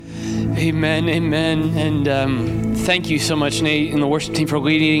Amen, amen. And thank you so much, Nate, and the worship team for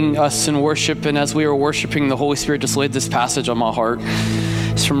leading us in worship. And as we were worshiping, the Holy Spirit just laid this passage on my heart.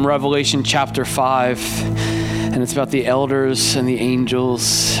 It's from Revelation chapter 5. And it's about the elders and the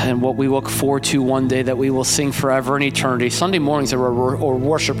angels and what we look forward to one day that we will sing forever in eternity. Sunday mornings are a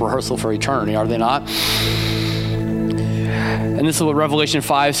worship rehearsal for eternity, are they not? And this is what Revelation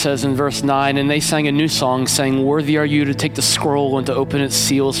 5 says in verse 9. And they sang a new song, saying, "Worthy are you to take the scroll and to open its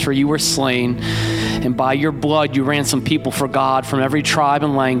seals, for you were slain. And by your blood you ransomed people for God from every tribe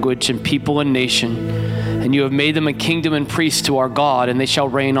and language and people and nation. And you have made them a kingdom and priests to our God, and they shall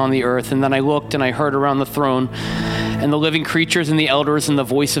reign on the earth." And then I looked and I heard around the throne and the living creatures and the elders and the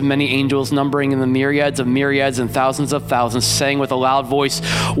voice of many angels, numbering in the myriads of myriads and thousands of thousands, saying with a loud voice,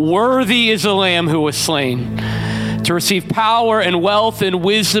 "Worthy is the Lamb who was slain to receive power and wealth and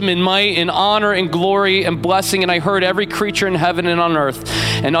wisdom and might and honor and glory and blessing." And I heard every creature in heaven and on earth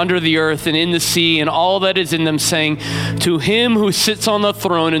and under the earth and in the sea and all that is in them saying, "To him who sits on the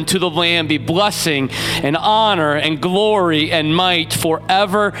throne and to the Lamb be blessing and honor and glory and might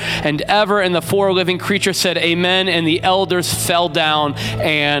forever and ever." And the four living creatures said, "Amen." And the elders fell down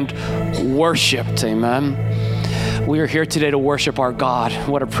and worshiped. Amen. We are here today to worship our God.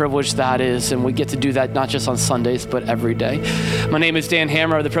 What a privilege that is. And we get to do that not just on Sundays, but every day. My name is Dan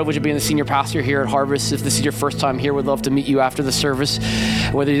Hammer. I have the privilege of being the senior pastor here at Harvest. If this is your first time here, we'd love to meet you after the service.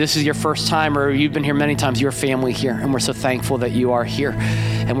 Whether this is your first time or you've been here many times, you're family here. And we're so thankful that you are here.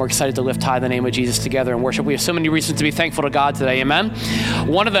 And we're excited to lift high the name of Jesus together and worship. We have so many reasons to be thankful to God today. Amen.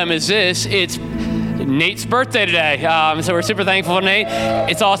 One of them is this. It's Nate's birthday today, so we're super thankful for Nate.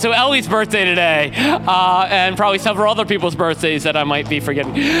 It's also Ellie's birthday today, and probably several other people's birthdays that I might be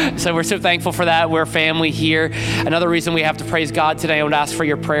forgetting. So we're so thankful for that. We're family here. Another reason we have to praise God today, I would ask for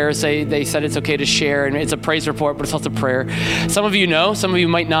your prayers. They said it's okay to share, and it's a praise report, but it's also prayer. Some of you know, some of you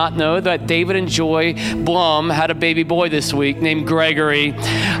might not know, that David and Joy Blum had a baby boy this week named Gregory.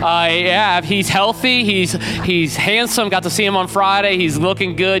 He's healthy. He's handsome. Got to see him on Friday. He's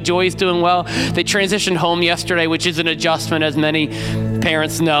looking good. Joy's doing well. They transitioned home yesterday, which is an adjustment, as many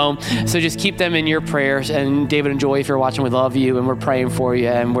parents know. So just keep them in your prayers. And David and Joy, if you're watching, we love you, and we're praying for you,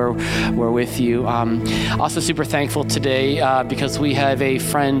 and we're with you. Also super thankful today because we have a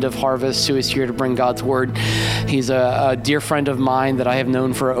friend of Harvest who is here to bring God's word. He's a dear friend of mine that I have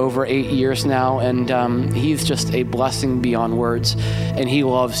known for over 8 years now, and he's just a blessing beyond words. And he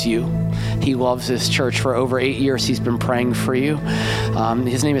loves you. He loves this church. For over 8 years, he's been praying for you.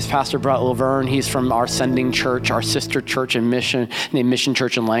 His name is Pastor Brett Laverne. He's from our sending church, our sister church in Mission, named Mission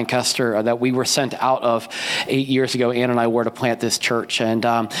Church in Lancaster, that we were sent out of 8 years ago. Ann and I were to plant this church, and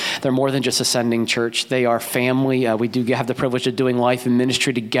they're more than just a sending church. They are family. We do have the privilege of doing life and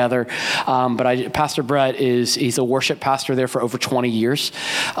ministry together. Pastor Brett he's a worship pastor there for over 20 years,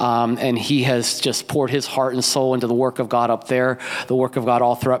 and he has just poured his heart and soul into the work of God up there, the work of God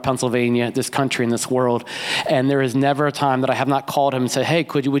all throughout Pennsylvania, this country, and this world. And there is never a time that I have not called him and said, "Hey,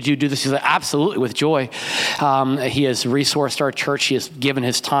 would you do this?" He's like, "Absolutely," with joy. He has resourced our church. He has given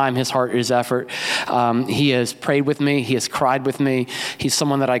his time, his heart, his effort. He has prayed with me. He has cried with me. He's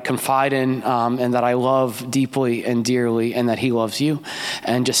someone that I confide in and that I love deeply and dearly, and that he loves you.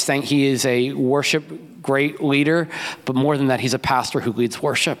 And just he is a worship great leader, but more than that, he's a pastor who leads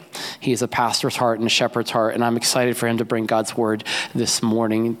worship. He has a pastor's heart and a shepherd's heart, and I'm excited for him to bring God's word this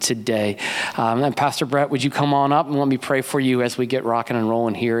morning, today. And Pastor Brett, would you come on up and let me pray for you as we get rocking and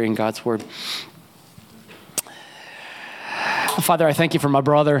rolling here in God's word? Father, I thank you for my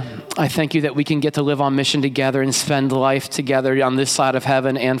brother. I thank you that we can get to live on mission together and spend life together on this side of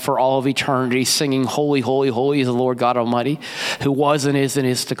heaven and for all of eternity, singing holy, holy, holy is the Lord God Almighty, who was and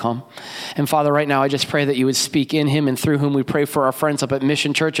is to come. And Father, right now, I just pray that you would speak in him and through whom. We pray for our friends up at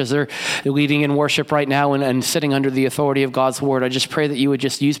Mission Church as they're leading in worship right now and sitting under the authority of God's word. I just pray that you would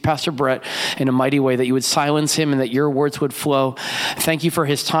just use Pastor Brett in a mighty way, that you would silence him and that your words would flow. Thank you for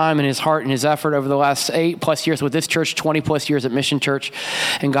his time and his heart and his effort over the last 8+ years with this church, 20+ years at Mission Church.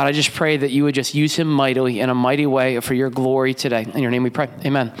 And God, I just pray that you would just use him mightily in a mighty way for your glory today. In your name we pray.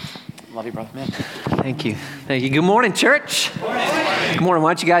 Amen. Love you, brother. Man. Thank you. Thank you. Good morning, church. Good morning. Good morning.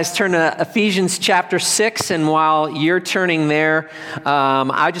 Why don't you guys turn to Ephesians chapter 6. And while you're turning there,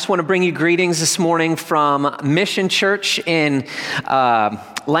 I just want to bring you greetings this morning from Mission Church in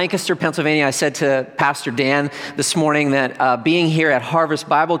Lancaster, Pennsylvania. I said to Pastor Dan this morning that being here at Harvest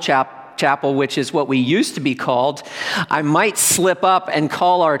Bible Chapel, which is what we used to be called, I might slip up and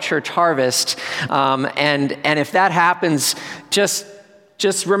call our church Harvest. And if that happens, just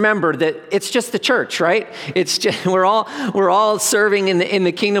remember that it's just the church, right? It's just, we're all serving in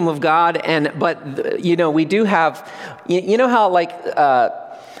the kingdom of God. But we do have, you know how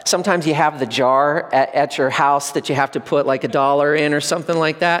sometimes you have the jar at your house that you have to put like $1 in or something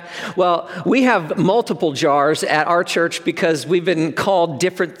like that. Well, we have multiple jars at our church because we've been called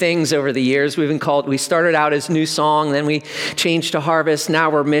different things over the years. We started out as New Song, then we changed to Harvest, now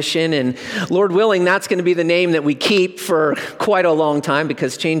we're Mission, and Lord willing, that's going to be the name that we keep for quite a long time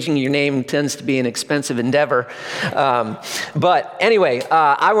because changing your name tends to be an expensive endeavor. But anyway,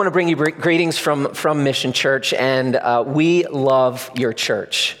 I want to bring you greetings from Mission Church, and we love your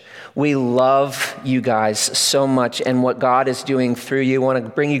church. We love you guys so much and what God is doing through you. I want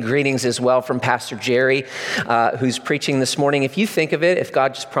to bring you greetings as well from Pastor Jerry, who's preaching this morning. If you think of it, if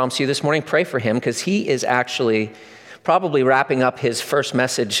God just prompts you this morning, pray for him because he is actually probably wrapping up his first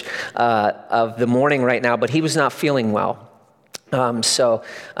message of the morning right now, but he was not feeling well. So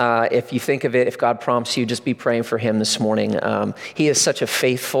if you think of it, if God prompts you, just be praying for him this morning. He is such a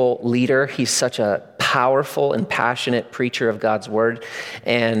faithful leader. He's such a powerful and passionate preacher of God's word.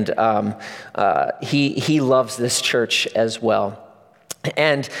 And he loves this church as well.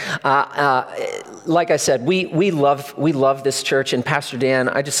 And like I said, we love this church. And Pastor Dan,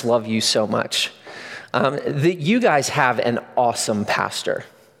 I just love you so much. You guys have an awesome pastor.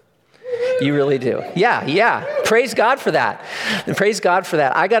 You really do. Yeah. Praise God for that. And praise God for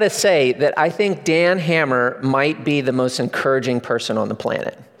that. I got to say that I think Dan Hammer might be the most encouraging person on the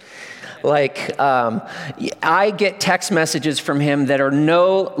planet. Like, I get text messages from him that are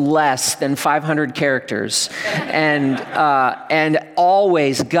no less than 500 characters and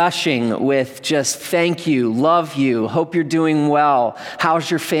always gushing with just thank you, love you, hope you're doing well, how's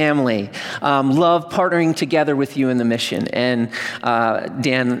your family, love partnering together with you in the mission. And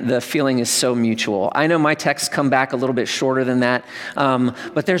Dan, the feeling is so mutual. I know my texts come back a little bit shorter than that,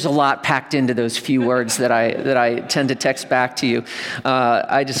 but there's a lot packed into those few words that I tend to text back to you.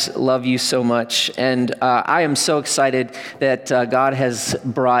 I just love you so much. And I am so excited that God has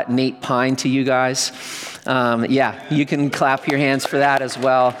brought Nate Pine to you guys. You can clap your hands for that as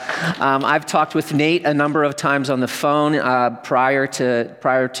well. I've talked with Nate a number of times on the phone prior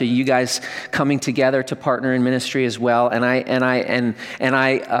to you guys coming together to partner in ministry as well. And I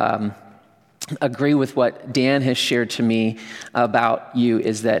agree with what Dan has shared to me about you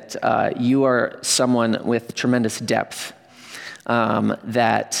is that you are someone with tremendous depth.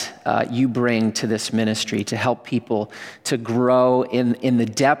 That you bring to this ministry to help people to grow in the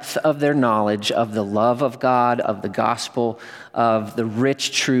depth of their knowledge of the love of God, of the gospel, of the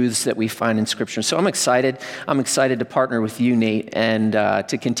rich truths that we find in Scripture. So I'm excited. I'm excited to partner with you, Nate, and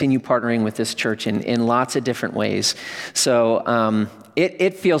to continue partnering with this church in lots of different ways. So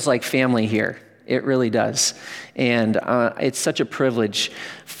it feels like family here. It really does. And it's such a privilege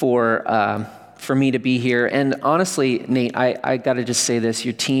for me to be here. And honestly, Nate, I got to just say this,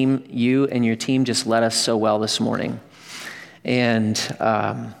 you and your team just led us so well this morning. And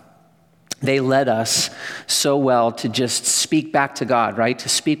they led us so well to just speak back to God, right? To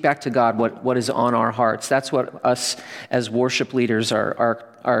speak back to God what is on our hearts. That's what us as worship leaders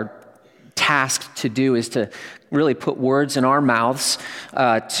are tasked to do, is to really put words in our mouths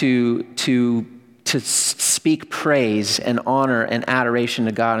to speak praise and honor and adoration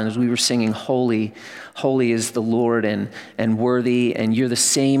to God. And as we were singing, holy, holy is the Lord and worthy, and you're the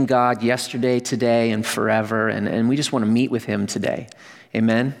same God yesterday, today, and forever. And we just want to meet with him today.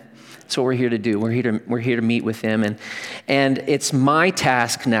 Amen? That's what we're here to do. We're here to meet with him. And it's my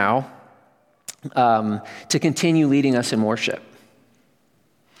task now to continue leading us in worship.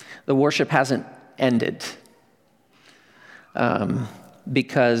 The worship hasn't ended.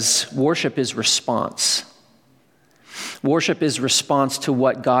 Because worship is response. Worship is response to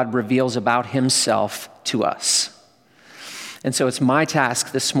what God reveals about himself to us. And so it's my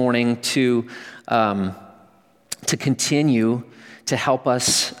task this morning to continue to help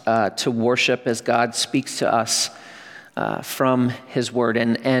us to worship as God speaks to us from his word.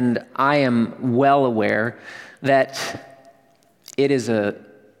 And I am well aware that it is a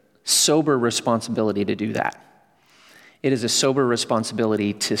sober responsibility to do that. It is a sober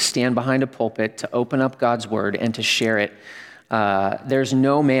responsibility to stand behind a pulpit, to open up God's word, and to share it. There's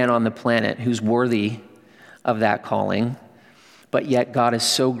no man on the planet who's worthy of that calling, but yet God is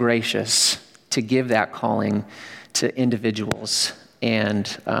so gracious to give that calling to individuals. And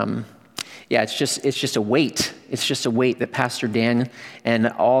it's just a weight. It's just a weight that Pastor Dan and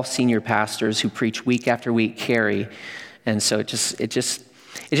all senior pastors who preach week after week carry. And so it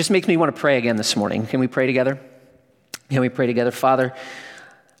just makes me want to pray again this morning. Can we pray together? Can we pray together? Father,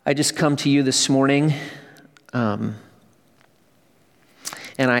 I just come to you this morning, and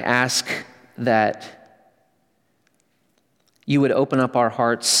I ask that you would open up our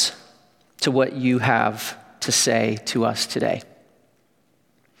hearts to what you have to say to us today.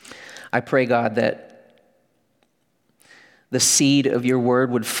 I pray, God, that the seed of your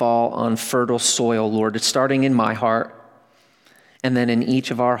word would fall on fertile soil, Lord, starting in my heart and then in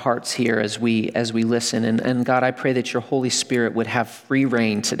each of our hearts here as we listen. And God, I pray that your Holy Spirit would have free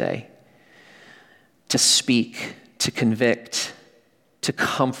reign today to speak, to convict, to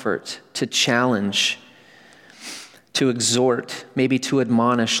comfort, to challenge, to exhort, maybe to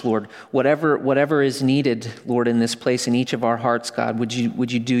admonish, Lord. Whatever is needed, Lord, in this place, in each of our hearts, God, would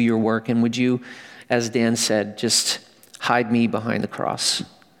you do your work? And would you, as Dan said, just hide me behind the cross.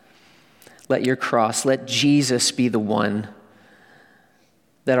 Let your cross, let Jesus be the one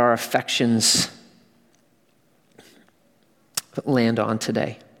that our affections land on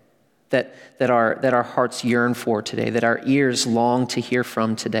today, that our hearts yearn for today, that our ears long to hear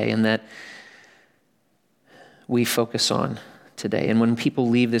from today, and that we focus on today. And when people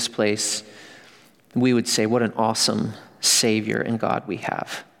leave this place, we would say, what an awesome Savior and God we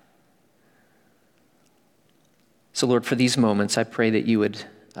have. So Lord, for these moments, I pray that you would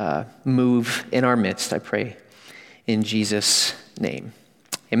move in our midst. I pray in Jesus' name.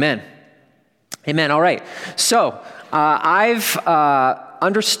 Amen. Amen. All right. So I've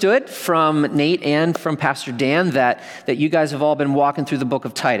understood from Nate and from Pastor Dan that you guys have all been walking through the book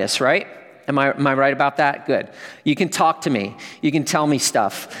of Titus, right? Am I right about that? Good. You can talk to me. You can tell me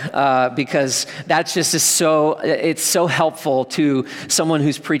stuff because that's just it's so helpful to someone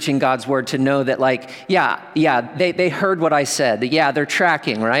who's preaching God's word to know that they heard what I said. Yeah, they're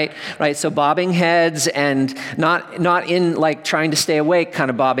tracking, right? Right. So bobbing heads and not in like trying to stay awake kind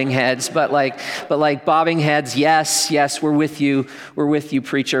of bobbing heads, but like bobbing heads. Yes, we're with you,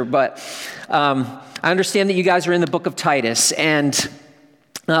 preacher. But I understand that you guys are in the book of Titus, and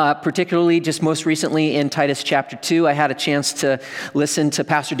particularly just most recently in Titus chapter 2, I had a chance to listen to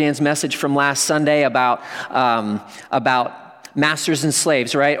Pastor Dan's message from last Sunday about masters and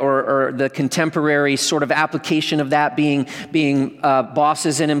slaves, right? Or the contemporary sort of application of that being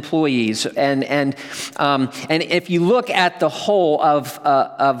bosses and employees. And if you look at the whole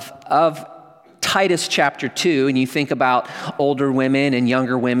of Titus chapter 2, and you think about older women and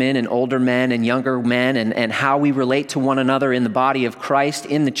older men and younger men and how we relate to one another in the body of Christ,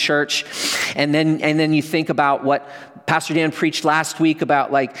 in the church, and then you think about what Pastor Dan preached last week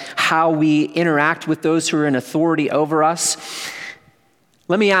about like how we interact with those who are in authority over us.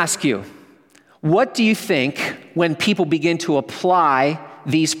 Let me ask you, what do you think when people begin to apply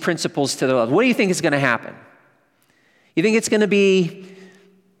these principles to their lives? What do you think is going to happen? You think it's going to be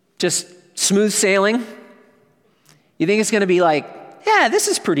just smooth sailing? You think it's going to be like, yeah, this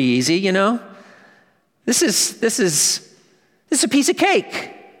is pretty easy, you know? This is a piece of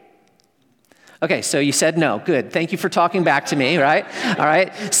cake. Okay, so you said no. Good. Thank you for talking back to me, right? All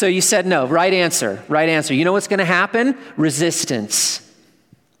right. So you said no. Right answer. You know what's going to happen? Resistance.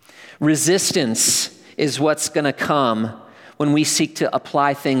 Resistance is what's going to come when we seek to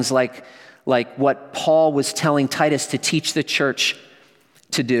apply things like what Paul was telling Titus to teach the church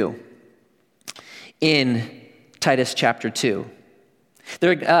to do in Titus chapter 2.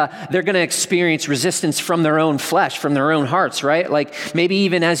 They're going to experience resistance from their own flesh, from their own hearts, right? Like maybe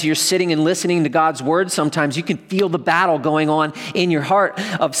even as you're sitting and listening to God's word, sometimes you can feel the battle going on in your heart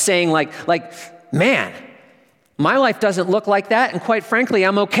of saying like, man, my life doesn't look like that, and quite frankly,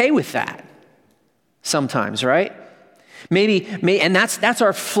 I'm okay with that. Sometimes, right? Maybe, and that's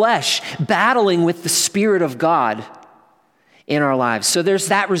our flesh battling with the Spirit of God in our lives. So there's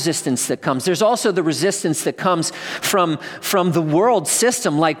that resistance that comes. There's also the resistance that comes from the world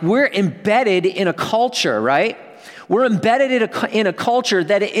system. Like we're embedded in a culture, right? We're embedded in a culture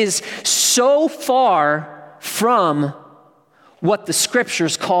that is so far from what the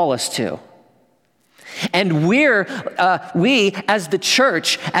scriptures call us to. And we as the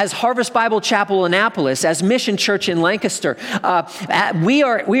church, as Harvest Bible Chapel Annapolis, as Mission Church in Lancaster, we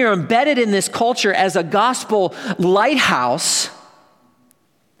are embedded in this culture as a gospel lighthouse.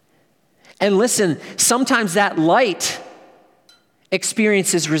 And listen, sometimes that light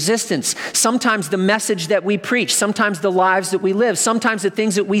experiences resistance. Sometimes the message that we preach, sometimes the lives that we live, sometimes the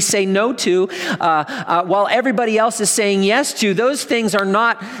things that we say no to, while everybody else is saying yes to, those things are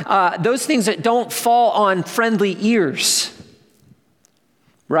not, those things that don't fall on friendly ears,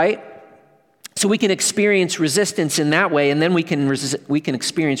 right? So we can experience resistance in that way, and then we can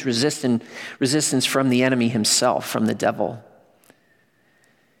experience resistance from the enemy himself, from the devil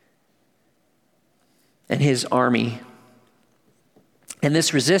and his army. And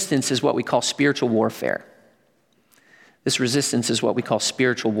this resistance is what we call spiritual warfare. This resistance is what we call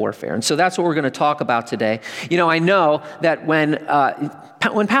spiritual warfare. And so that's what we're going to talk about today. You know, I know that when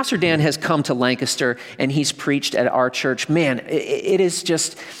Pastor Dan has come to Lancaster and he's preached at our church, man,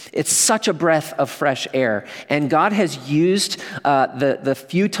 it's such a breath of fresh air. And God has used the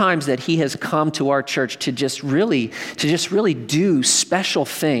few times that he has come to our church to just really do special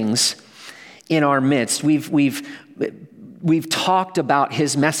things in our midst. We've talked about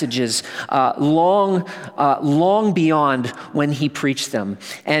his messages long beyond when he preached them.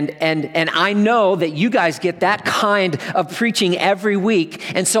 And I know that you guys get that kind of preaching every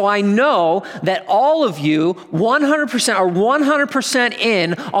week. And so I know that all of you 100% are 100%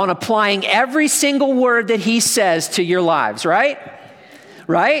 in on applying every single word that he says to your lives, right?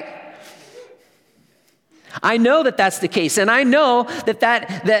 Right? I know that that's the case, and I know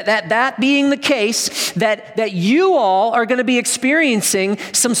that being the case, that you all are going to be experiencing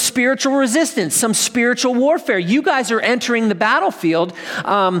some spiritual resistance, some spiritual warfare. You guys are entering the battlefield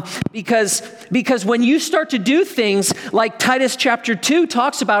because when you start to do things like Titus chapter 2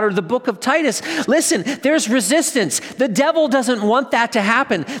 talks about, or the book of Titus, listen, there's resistance. The devil doesn't want that to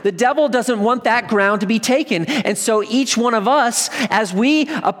happen. The devil doesn't want that ground to be taken. And so each one of us, as we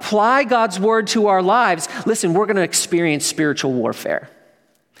apply God's word to our lives, listen, we're going to experience spiritual warfare.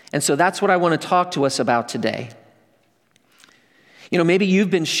 And so that's what I want to talk to us about today. You know, maybe you've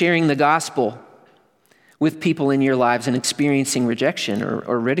been sharing the gospel with people in your lives and experiencing rejection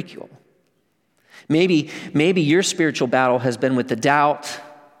or ridicule. Maybe your spiritual battle has been with the doubt,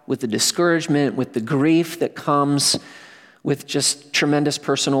 with the discouragement, with the grief that comes with just tremendous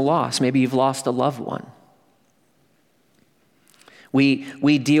personal loss. Maybe you've lost a loved one.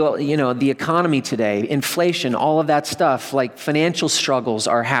 We deal, the economy today, inflation, all of that stuff, like financial struggles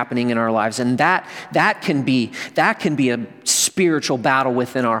are happening in our lives. And that can be a spiritual battle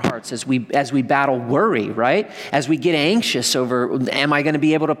within our hearts as we battle worry, right? As we get anxious over, am I going to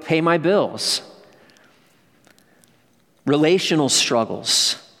be able to pay my bills? Relational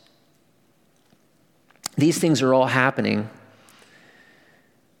struggles. These things are all happening.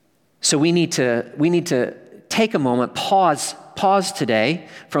 So we need to take a moment, pause today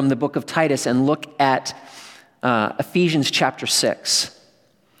from the book of Titus and look at Ephesians chapter 6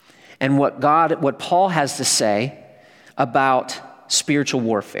 and what Paul has to say about spiritual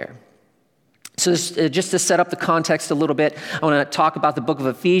warfare. So just to set up the context a little bit, I want to talk about the book of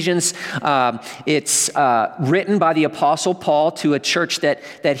Ephesians. It's written by the Apostle Paul to a church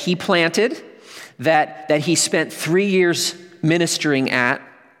that he planted, that he spent 3 years ministering at.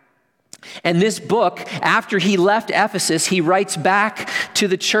 And this book, after he left Ephesus, he writes back to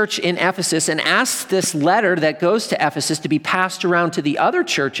the church in Ephesus and asks this letter that goes to Ephesus to be passed around to the other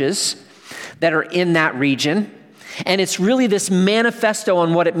churches that are in that region. And it's really this manifesto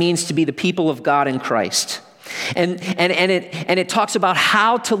on what it means to be the people of God in Christ. And it talks about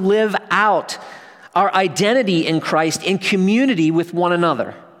how to live out our identity in Christ in community with one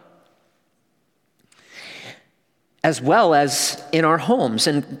another, as well as in our homes.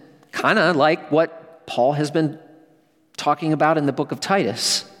 And kind of like what Paul has been talking about in the book of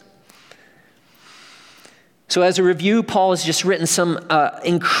Titus. So as a review, Paul has just written some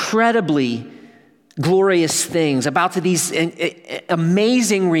incredibly glorious things about these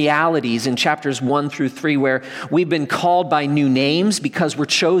amazing realities in chapters 1 through 3, where we've been called by new names because we're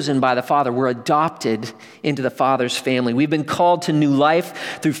chosen by the Father. We're adopted into the Father's family. We've been called to new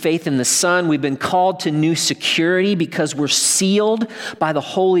life through faith in the Son. We've been called to new security because we're sealed by the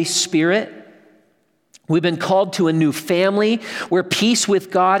Holy Spirit. We've been called to a new family. We're peace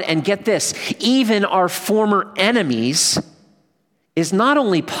with God. And get this, even our former enemies is not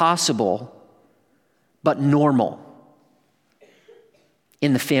only possible, but normal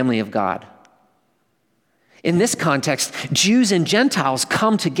in the family of God. In this context, Jews and Gentiles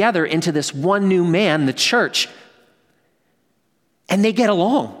come together into this one new man, the church, and they get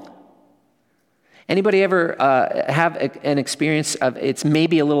along. Anybody ever have an experience of it's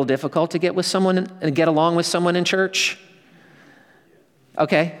maybe a little difficult to get with someone and get along with someone in church?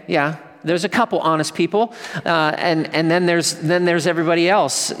 Okay, yeah. There's a couple honest people, and then there's everybody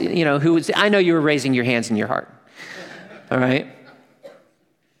else, I know you were raising your hands in your heart, all right?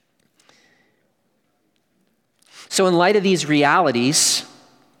 So in light of these realities,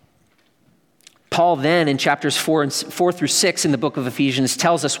 Paul then in chapters 4 through 6 in the book of Ephesians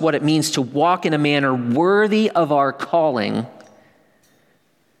tells us what it means to walk in a manner worthy of our calling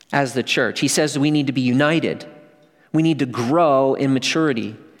as the church. He says we need to be united. We need to grow in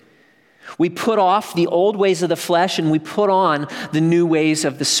maturity. We put off the old ways of the flesh and we put on the new ways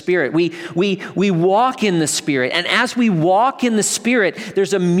of the Spirit. We walk in the Spirit. And as we walk in the Spirit,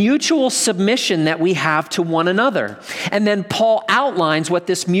 there's a mutual submission that we have to one another. And then Paul outlines what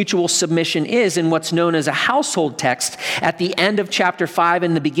this mutual submission is in what's known as a household text at the end of chapter 5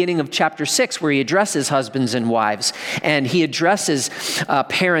 and the beginning of chapter 6, where he addresses husbands and wives. And he addresses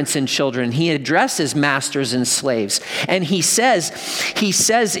parents and children. He addresses masters and slaves. And he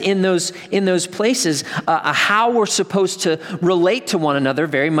says in those places how we're supposed to relate to one another,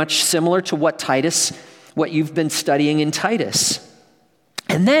 very much similar to what you've been studying in Titus.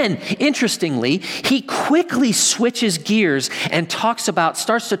 And then, interestingly, he quickly switches gears and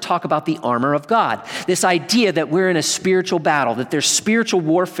starts to talk about the armor of God. This idea that we're in a spiritual battle, that there's spiritual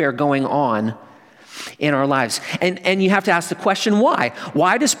warfare going on in our lives. And you have to ask the question, why?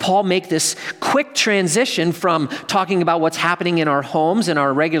 Why does Paul make this quick transition from talking about what's happening in our homes and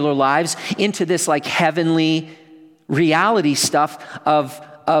our regular lives into this like heavenly reality stuff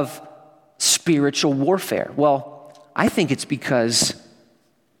of spiritual warfare? Well, I think it's because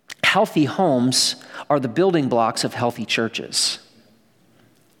healthy homes are the building blocks of healthy churches.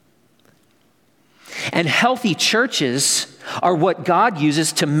 And healthy churches are what God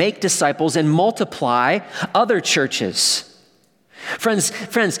uses to make disciples and multiply other churches. Friends,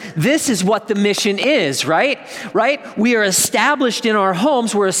 this is what the mission is, right? We are established in our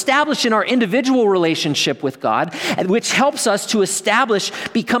homes. We're established in our individual relationship with God, which helps us to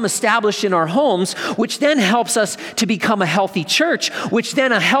become established in our homes, which then helps us to become a healthy church, which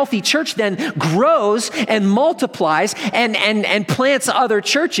then a healthy church then grows and multiplies and plants other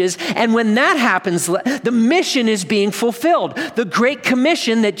churches. And when that happens, the mission is being fulfilled. The Great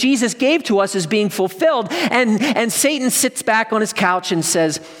Commission that Jesus gave to us is being fulfilled. And Satan sits back on his couch and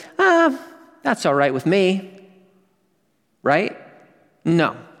says, that's all right with me, right?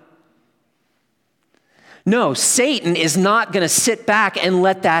 No, Satan is not going to sit back and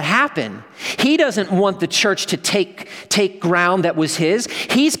let that happen. He doesn't want the church to take ground that was his.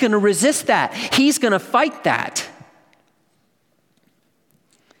 He's going to resist that. He's going to fight that.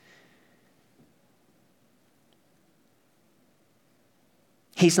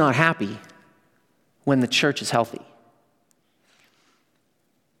 He's not happy when the church is healthy.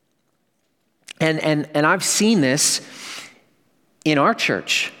 And I've seen this in our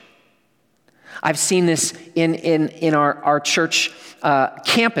church. I've seen this in our church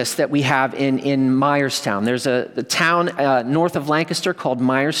campus that we have in Myerstown. There's a town north of Lancaster called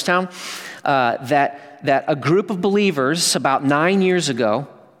Myerstown that a group of believers about 9 years ago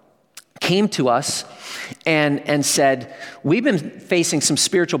came to us and said, we've been facing some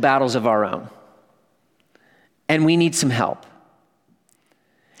spiritual battles of our own, and we need some help.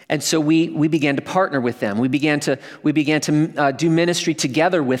 And so we began to partner with them. We began to do ministry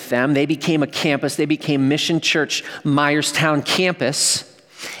together with them. They became a campus. They became Mission Church Myerstown campus.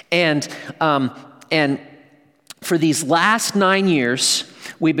 And for these last 9 years,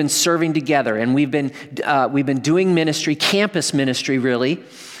 we've been serving together, and we've been doing ministry, campus ministry, really.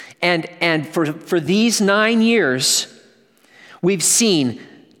 And for these 9 years, we've seen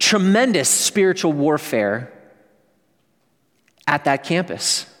tremendous spiritual warfare at that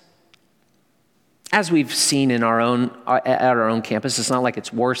campus. As we've seen at our own campus. It's not like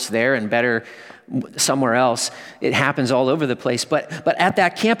it's worse there and better somewhere else. It happens all over the place. But at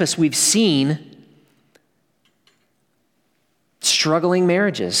that campus, we've seen struggling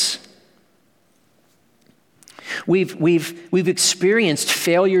marriages. We've experienced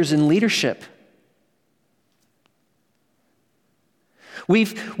failures in leadership.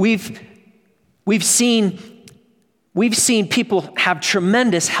 We've seen people have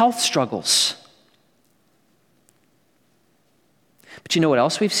tremendous health struggles. But you know what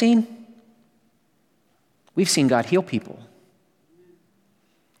else we've seen? We've seen God heal people.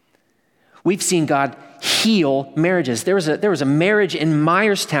 We've seen God heal marriages. There was a marriage in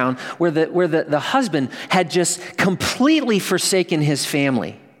Myerstown where the husband had just completely forsaken his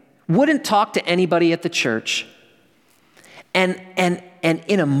family, wouldn't talk to anybody at the church, and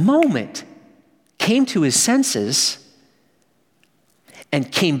in a moment came to his senses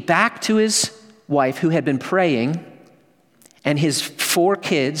and came back to his wife who had been praying, and his 4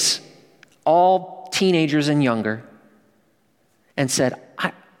 kids, all teenagers and younger, and said,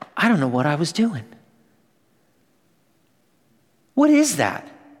 I don't know what I was doing. What is that?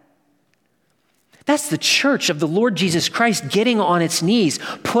 That's the church of the Lord Jesus Christ getting on its knees,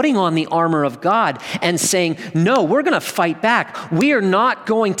 putting on the armor of God and saying, no, we're going to fight back. We are not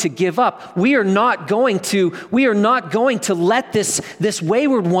going to give up. We are not going to let this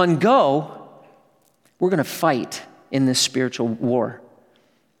wayward one go. We're going to fight in this spiritual war.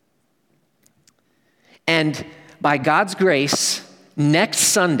 And by God's grace, next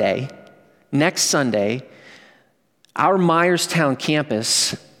Sunday, our Myerstown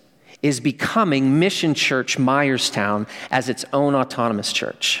campus is becoming Mission Church Myerstown as its own autonomous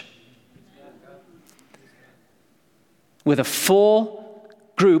church, with a full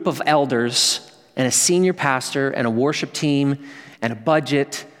group of elders and a senior pastor and a worship team and a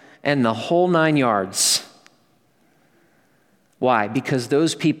budget and the whole 9 yards. Why? Because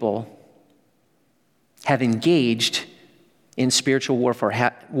those people have engaged in spiritual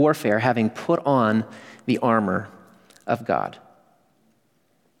warfare, having put on the armor of God.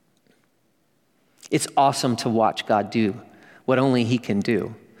 It's awesome to watch God do what only He can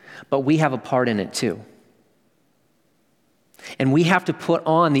do, but we have a part in it too. And we have to put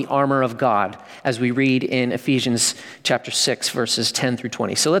on the armor of God as we read in Ephesians chapter 6, verses 10 through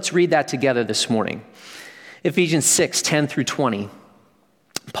 20. So let's read that together this morning. Ephesians 6, 10 through 20.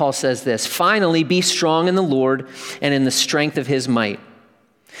 Paul says this, "Finally, be strong in the Lord and in the strength of His might.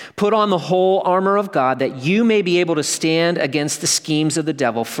 Put on the whole armor of God that you may be able to stand against the schemes of the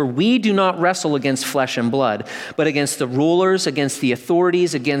devil. For we do not wrestle against flesh and blood, but against the rulers, against the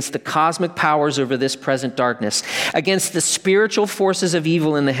authorities, against the cosmic powers over this present darkness, against the spiritual forces of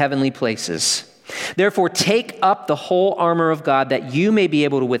evil in the heavenly places. Therefore, take up the whole armor of God that you may be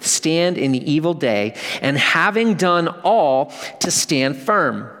able to withstand in the evil day, and having done all, to stand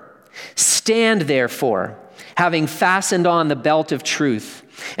firm. Stand therefore, having fastened on the belt of truth,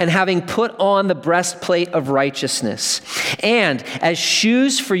 and having put on the breastplate of righteousness, and as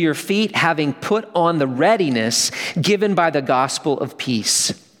shoes for your feet, having put on the readiness given by the gospel of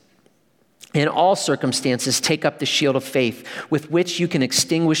peace. In all circumstances, take up the shield of faith, with which you can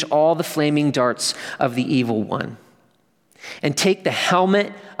extinguish all the flaming darts of the evil one. And take the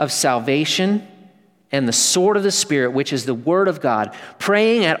helmet of salvation and the sword of the Spirit, which is the word of God,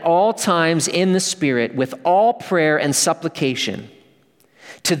 praying at all times in the Spirit with all prayer and supplication.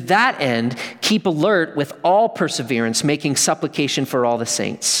 To that end, keep alert with all perseverance, making supplication for all the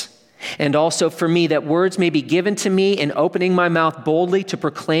saints. And also for me, that words may be given to me in opening my mouth boldly to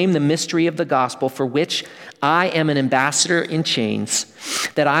proclaim the mystery of the gospel, for which I am an ambassador in chains,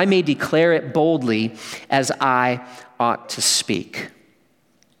 that I may declare it boldly as I ought to speak."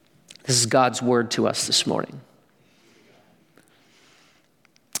 This is God's word to us this morning.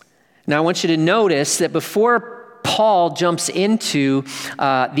 Now, I want you to notice that before Paul jumps into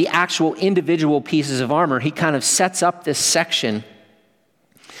the actual individual pieces of armor, he kind of sets up this section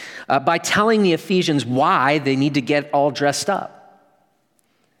by telling the Ephesians why they need to get all dressed up.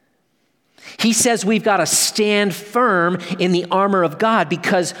 He says we've got to stand firm in the armor of God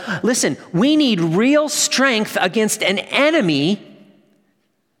because, listen, we need real strength against an enemy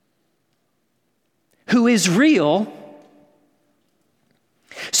who is real,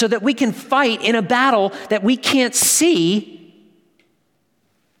 so that we can fight in a battle that we can't see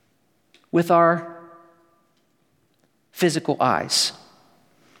with our physical eyes.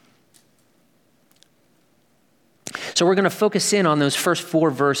 So we're going to focus in on those first 4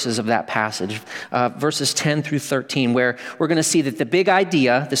 verses of that passage, verses 10 through 13, where we're going to see that the big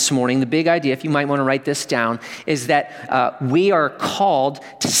idea this morning, if you might want to write this down, is that we are called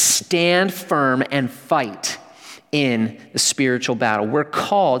to stand firm and fight in the spiritual battle.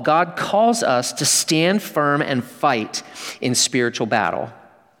 God calls us to stand firm and fight in spiritual battle.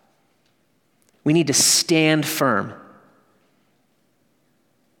 We need to stand firm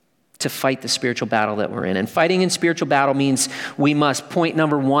to fight the spiritual battle that we're in. And fighting in spiritual battle means we must, point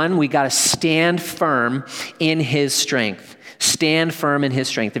number 1, we got to stand firm in His strength. Stand firm in His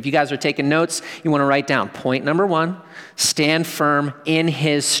strength. If you guys are taking notes, you want to write down point number 1, stand firm in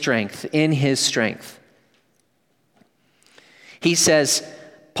His strength, in His strength.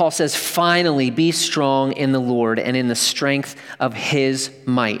 Paul says, finally, be strong in the Lord and in the strength of His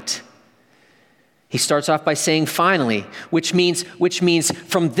might. He starts off by saying finally, which means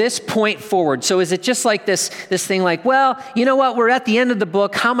from this point forward. So is it just like this thing like, well, you know what? We're at the end of the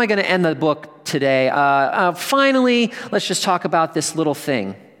book. How am I going to end the book today? Finally, let's just talk about this little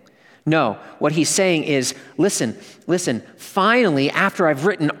thing. No, what he's saying is, listen, finally, after I've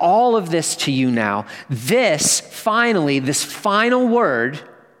written all of this to you now, this final word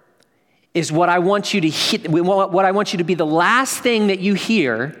is what I want you to hit, what I want you to be the last thing that you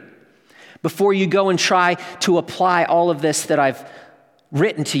hear before you go and try to apply all of this that I've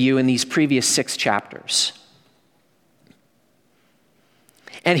written to you in these previous 6 chapters.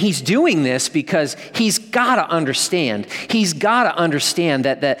 And he's doing this because he's got to understand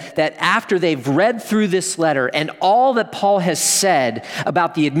that after they've read through this letter and all that Paul has said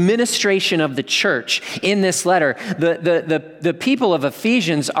about the administration of the church in this letter, the people of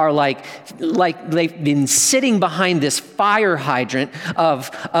Ephesians are like they've been sitting behind this fire hydrant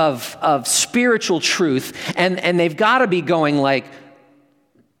of spiritual truth, and they've got to be going like,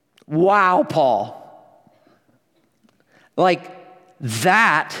 wow, Paul. Like,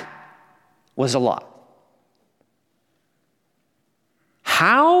 that was a lot.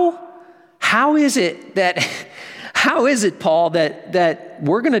 How is it, Paul, that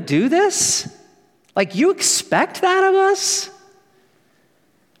we're going to do this? Like, you expect that of us?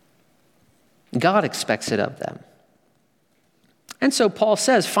 God expects it of them. And so Paul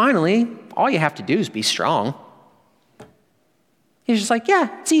says, finally, all you have to do is be strong. He's just like,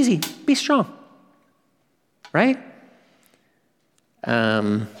 yeah, it's easy. Be strong. Right?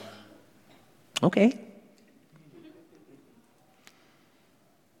 Okay.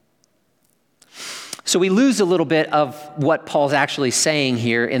 So we lose a little bit of what Paul's actually saying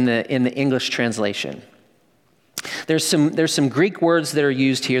here in the English translation. There's some Greek words that are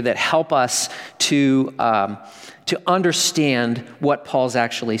used here that help us to understand what Paul's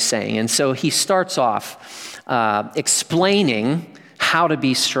actually saying. And so he starts off explaining how to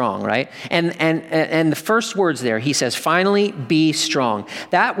be strong, right? And the first words there, he says, finally, be strong.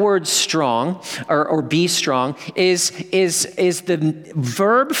 That word strong, or be strong, is the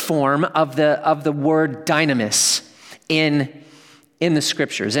verb form of the word dynamis in the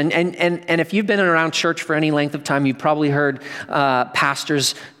scriptures. And if you've been around church for any length of time, you've probably heard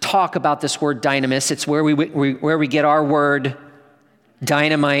pastors talk about this word dynamis. It's where we get our word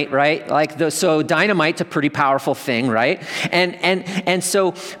dynamite, right? So dynamite's a pretty powerful thing, right? And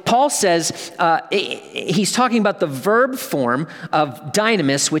so Paul says, he's talking about the verb form of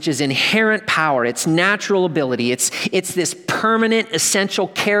dynamis, which is inherent power. It's natural ability. It's this permanent, essential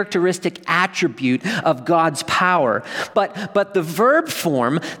characteristic attribute of God's power. But the verb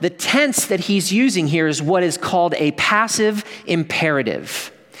form, the tense that he's using here, is what is called a passive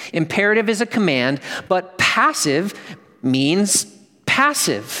imperative. Imperative is a command, but passive means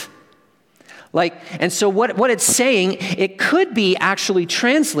passive. And so what it's saying, it could be actually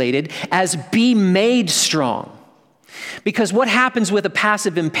translated as be made strong. Because what happens with a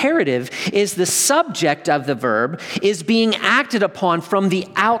passive imperative is the subject of the verb is being acted upon from the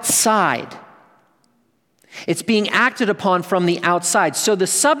outside. It's being acted upon from the outside. So the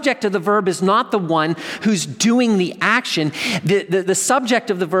subject of the verb is not the one who's doing the action. The subject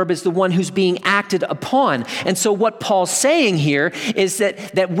of the verb is the one who's being acted upon. And so what Paul's saying here is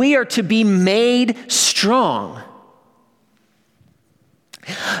that we are to be made strong.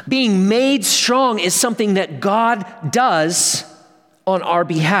 Being made strong is something that God does on our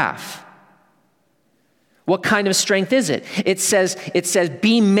behalf. What kind of strength is it? It says,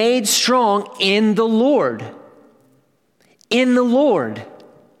 be made strong in the Lord. In the Lord.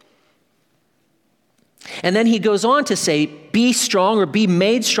 And then he goes on to say, be strong or be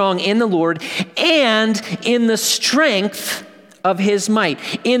made strong in the Lord and in the strength of his might.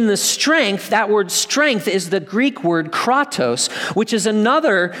 In the strength, that word strength is the Greek word kratos, which is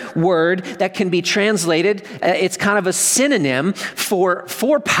another word that can be translated, it's kind of a synonym for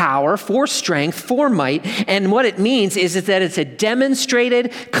power, for strength, for might. And what it means is that it's a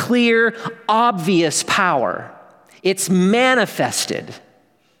demonstrated, clear, obvious power. It's manifested.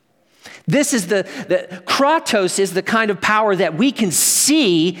 This is the kratos is the kind of power that we can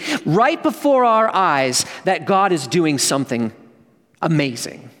see right before our eyes that God is doing something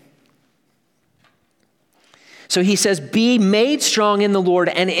amazing. So he says, be made strong in the Lord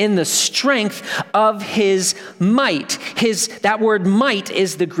and in the strength of his might. That word might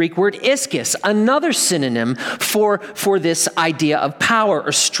is the Greek word ischus, another synonym for this idea of power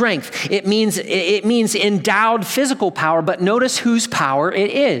or strength. It means endowed physical power, but notice whose power it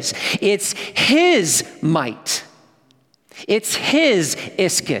is. It's his might. It's his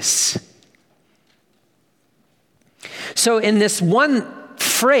ischus. So in this one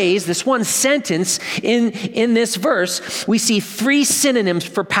phrase, this one sentence in this verse, we see three synonyms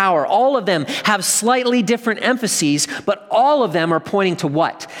for power. All of them have slightly different emphases, but all of them are pointing to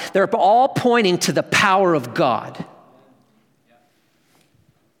what? They're all pointing to the power of God.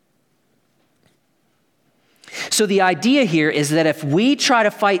 So the idea here is that if we try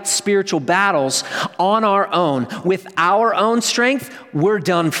to fight spiritual battles on our own, with our own strength, we're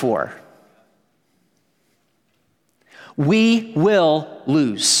done for. We will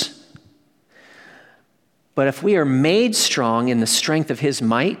lose. But if we are made strong in the strength of his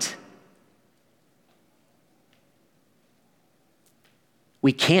might,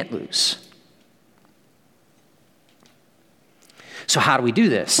 we can't lose. So how do we do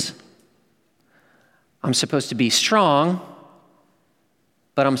this? I'm supposed to be strong,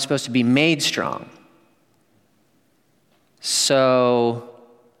 but I'm supposed to be made strong. So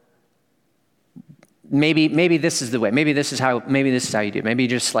maybe this is the way. Maybe this is how you do it. Maybe you're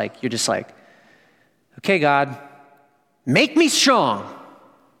just like, okay, God, make me strong.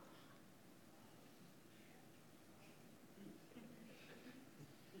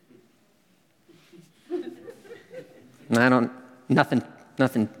 Nothing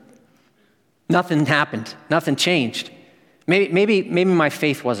happened. Nothing changed. Maybe my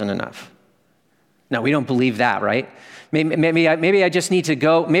faith wasn't enough. No, we don't believe that, right? Maybe I just need to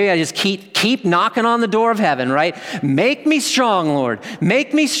go. Maybe I just keep knocking on the door of heaven, right? Make me strong, Lord.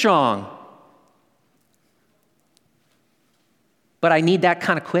 Make me strong. But I need that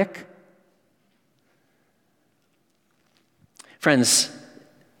kind of quick. Friends,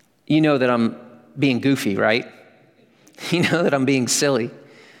 you know that I'm being goofy, right? You know that I'm being silly.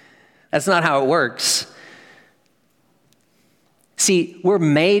 That's not how it works. See, we're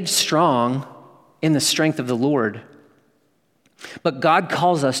made strong in the strength of the Lord. But God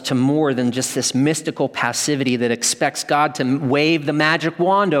calls us to more than just this mystical passivity that expects God to wave the magic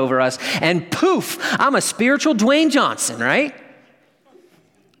wand over us and poof, I'm a spiritual Dwayne Johnson, right?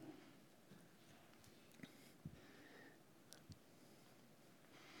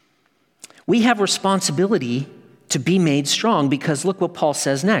 We have responsibility to be made strong because look what Paul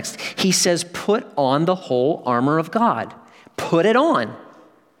says next. He says, put on the whole armor of God. Put it on.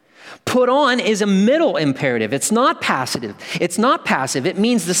 Put on is a middle imperative. It's not passive. It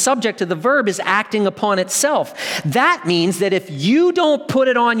means the subject of the verb is acting upon itself. That means that if you don't put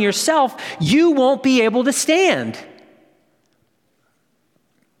it on yourself, you won't be able to stand.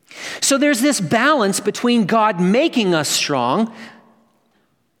 So there's this balance between God making us strong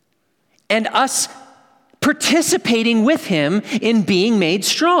and us participating with him in being made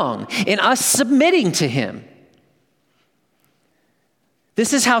strong, in us submitting to him.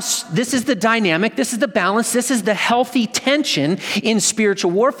 This is the dynamic, this is the balance, this is the healthy tension in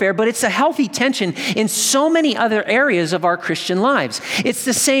spiritual warfare, but it's a healthy tension in so many other areas of our Christian lives. It's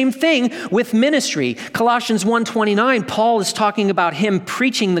the same thing with ministry. Colossians 1:29, Paul is talking about him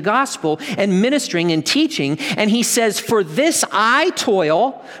preaching the gospel and ministering and teaching, and he says, for this I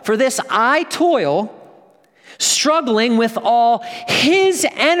toil, struggling with all his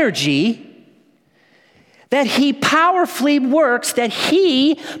energy that he powerfully works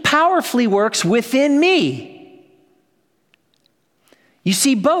within me. You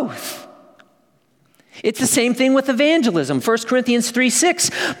see both. It's the same thing with evangelism. 1 Corinthians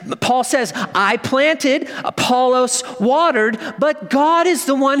 3:6, Paul says, I planted, Apollos watered, but God is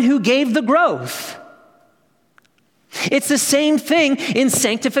the one who gave the growth. It's the same thing in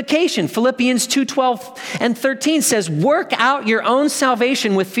sanctification. Philippians 2:12 and 13 says, work out your own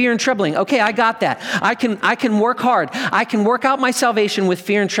salvation with fear and trembling. Okay, I got that. I can work hard. I can work out my salvation with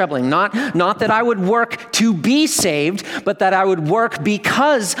fear and trembling. Not that I would work to be saved, but that I would work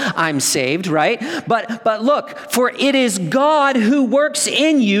because I'm saved, right? But look, for it is God who works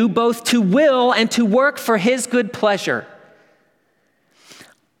in you both to will and to work for his good pleasure.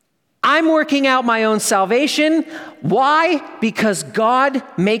 I'm working out my own salvation. Why? Because God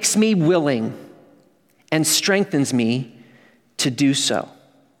makes me willing and strengthens me to do so.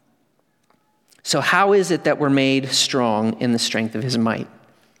 So how is it that we're made strong in the strength of his might?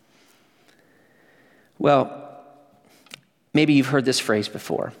 Well, maybe you've heard this phrase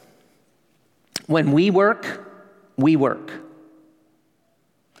before. When we work, we work.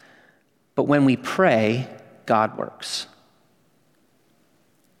 But when we pray, God works.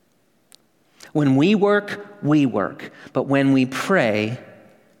 When we work, but when we pray,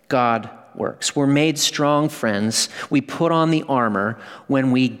 God works. We're made strong, friends. We put on the armor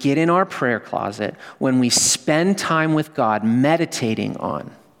when we get in our prayer closet, when we spend time with God meditating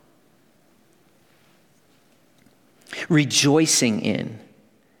on, rejoicing in,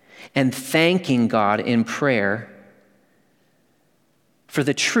 and thanking God in prayer for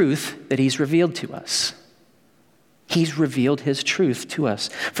the truth that he's revealed to us. He's revealed his truth to us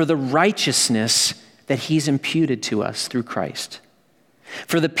for the righteousness that he's imputed to us through Christ,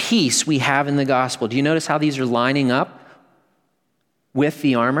 for the peace we have in the gospel. Do you notice how these are lining up with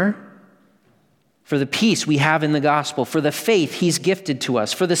the armor? For the peace we have in the gospel, for the faith he's gifted to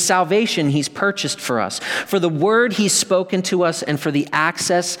us, for the salvation he's purchased for us, for the word he's spoken to us, and for the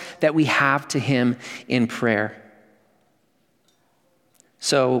access that we have to him in prayer.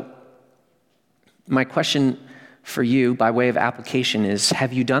 So, my question for you by way of application is,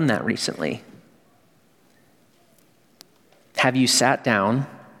 have you done that recently? Have you sat down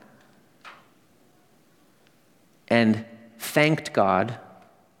and thanked God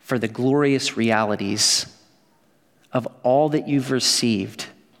for the glorious realities of all that you've received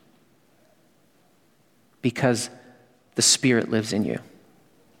because the Spirit lives in you?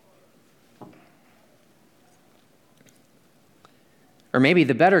 Or maybe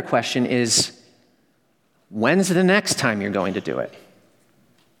the better question is, when's the next time you're going to do it?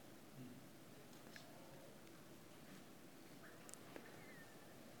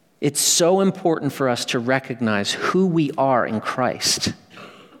 It's so important for us to recognize who we are in Christ,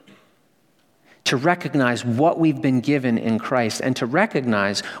 to recognize what we've been given in Christ, and to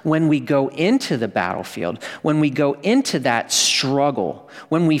recognize when we go into the battlefield, when we go into that struggle,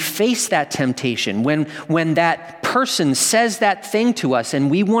 when we face that temptation, when that person says that thing to us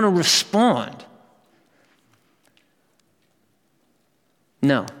and we want to respond.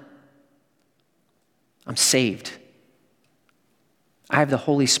 No, I'm saved. I have the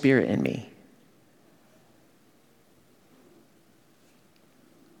Holy Spirit in me.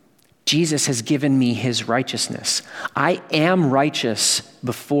 Jesus has given me his righteousness. I am righteous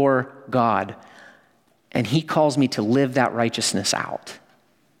before God, and he calls me to live that righteousness out.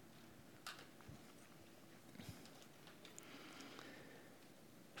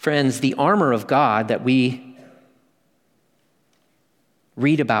 Friends, the armor of God that we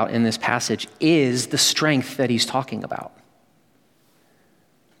read about in this passage is the strength that he's talking about.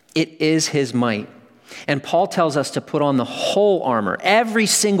 It is his might. And Paul tells us to put on the whole armor, every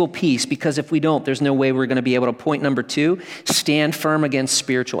single piece, because if we don't, there's no way we're going to be able to. Point number 2, stand firm against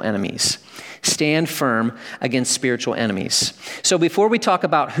spiritual enemies. Stand firm against spiritual enemies. So before we talk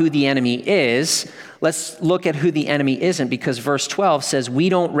about who the enemy is, let's look at who the enemy isn't, because verse 12 says we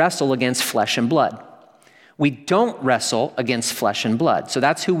don't wrestle against flesh and blood. We don't wrestle against flesh and blood. So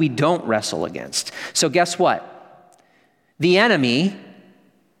that's who we don't wrestle against. So guess what? The enemy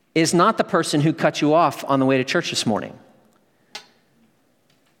is not the person who cut you off on the way to church this morning.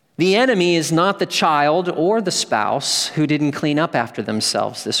 The enemy is not the child or the spouse who didn't clean up after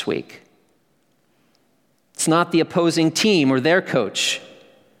themselves this week. It's not the opposing team or their coach.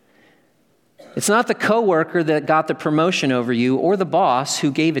 It's not the coworker that got the promotion over you or the boss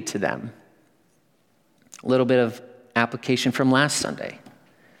who gave it to them. A little bit of application from last Sunday.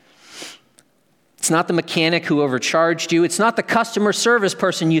 It's not the mechanic who overcharged you. It's not the customer service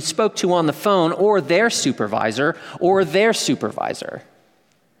person you spoke to on the phone or their supervisor or their supervisor.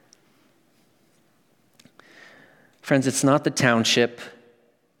 Friends, it's not the township.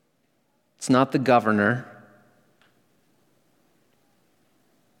 It's not the governor.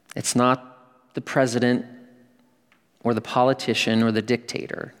 It's not the president or the politician or the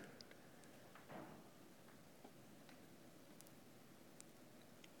dictator.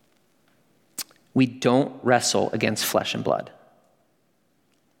 We don't wrestle against flesh and blood.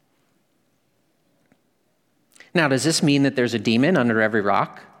 Now, does this mean that there's a demon under every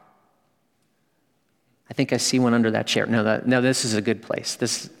rock? I think I see one under that chair. No, this is a good place.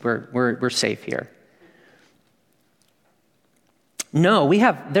 We're safe here. No,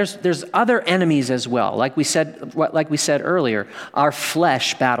 there's other enemies as well. Like we said earlier, our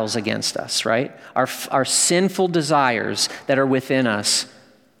flesh battles against us, right? Our sinful desires that are within us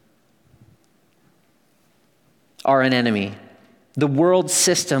are an enemy. The world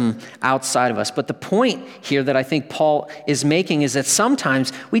system outside of us. But the point here that I think Paul is making is that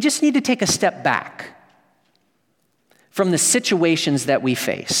sometimes we just need to take a step back from the situations that we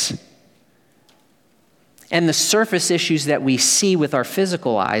face and the surface issues that we see with our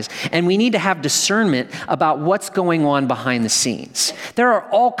physical eyes, and we need to have discernment about what's going on behind the scenes. There are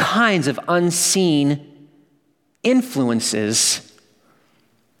all kinds of unseen influences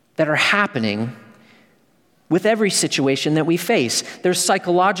that are happening with every situation that we face. There's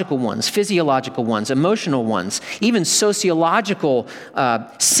psychological ones, physiological ones, emotional ones, even sociological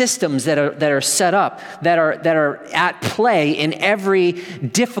systems that are set up that are at play in every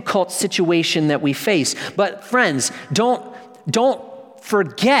difficult situation that we face. But friends, don't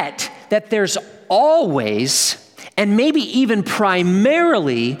forget that there's always, and maybe even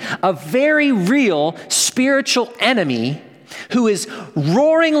primarily, a very real spiritual enemy who is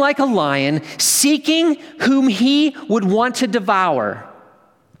roaring like a lion, seeking whom he would want to devour.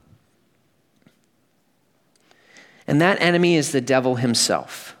 And that enemy is the devil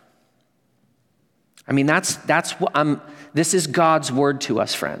himself. I mean, that's what this is God's word to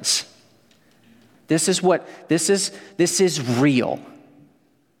us, friends. This is real.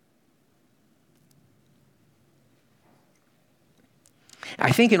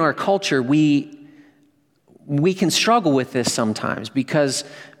 I think in our culture, we we can struggle with this sometimes because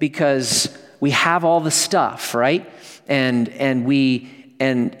we have all the stuff, right? And we're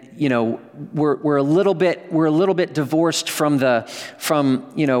a little bit divorced from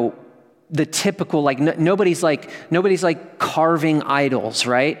the typical, like nobody's carving idols,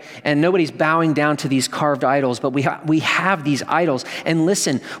 right? And nobody's bowing down to these carved idols, but we have these idols. And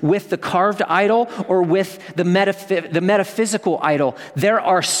listen, with the carved idol or with the metaphysical idol, there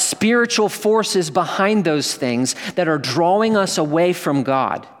are spiritual forces behind those things that are drawing us away from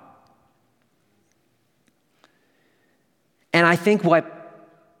God. And I think what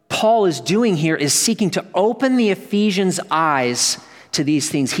Paul is doing here is seeking to open the Ephesians' eyes to these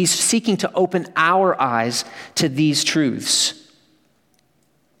things. He's seeking to open our eyes to these truths.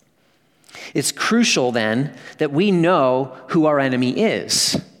 It's crucial then that we know who our enemy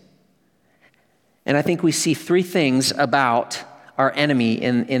is. And I think we see three things about our enemy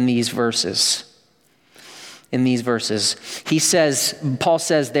in these verses. Paul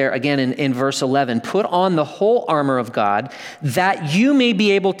says there again in verse 11, put on the whole armor of God that you may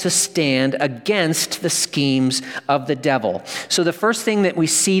be able to stand against the schemes of the devil. So the first thing that we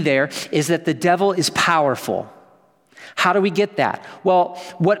see there is that the devil is powerful. How do we get that? Well,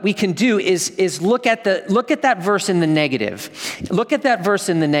 what we can do is look at that verse in the negative. Look at that verse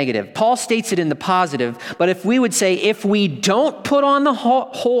in the negative. Paul states it in the positive, but if we would say, if we don't put on the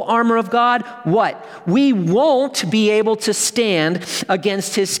whole armor of God, what? We won't be able to stand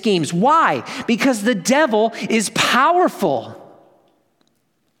against his schemes. Why? Because the devil is powerful.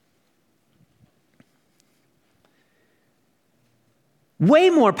 Way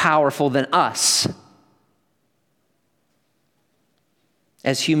more powerful than us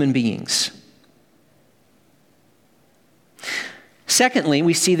as human beings. Secondly,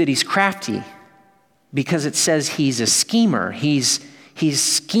 we see that he's crafty because it says he's a schemer. He's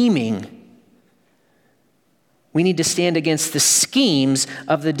scheming. We need to stand against the schemes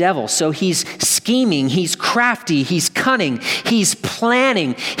of the devil. So he's scheming, he's crafty, he's cunning, he's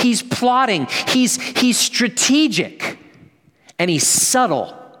planning, he's plotting, he's strategic, and he's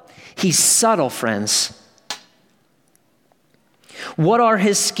subtle. He's subtle, friends. What are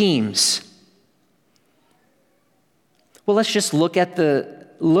his schemes? Well, let's just look at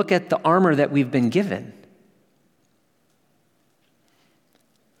the armor that we've been given.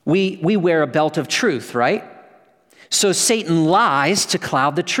 We wear a belt of truth, right? So Satan lies to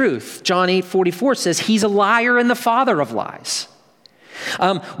cloud the truth. John 8:44 says he's a liar and the father of lies.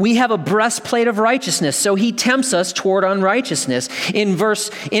 We have a breastplate of righteousness, so he tempts us toward unrighteousness. In verse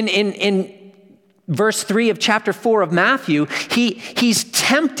 3 of chapter 4 of Matthew, he's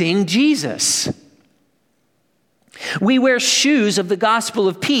tempting Jesus. We wear shoes of the gospel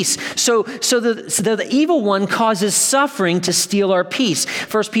of peace. So the evil one causes suffering to steal our peace.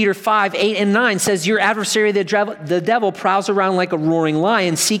 1 Peter 5:8-9 says, your adversary, the devil, prowls around like a roaring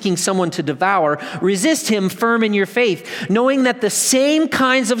lion, seeking someone to devour. Resist him firm in your faith, knowing that the same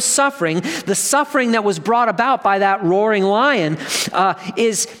kinds of suffering, the suffering that was brought about by that roaring lion,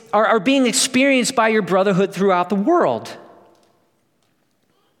 are being experienced by your brotherhood throughout the world.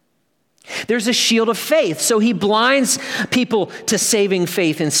 There's a shield of faith, so he blinds people to saving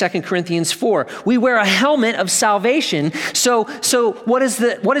faith in 2 Corinthians 4. We wear a helmet of salvation, so what does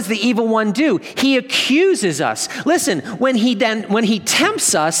the evil one do? He accuses us. Listen, when he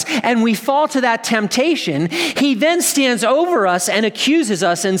tempts us and we fall to that temptation, he then stands over us and accuses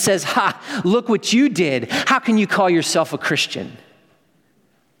us and says, ha, look what you did. How can you call yourself a Christian?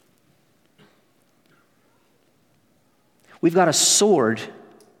 We've got a sword.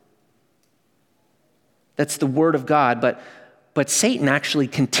 That's the word of God, but Satan actually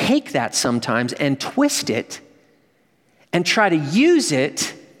can take that sometimes and twist it and try to use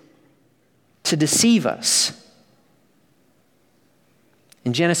it to deceive us.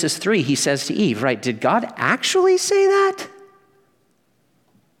 In Genesis 3, he says to Eve, right, did God actually say that?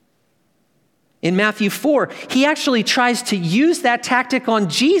 In Matthew 4, he actually tries to use that tactic on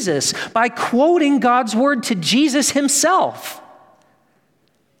Jesus by quoting God's word to Jesus himself,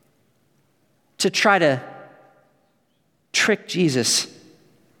 to try to trick Jesus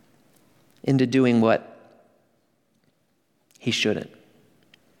into doing what he shouldn't.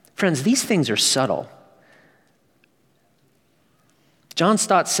 Friends, these things are subtle. John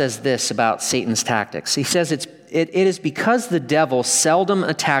Stott says this about Satan's tactics. He says it is because the devil seldom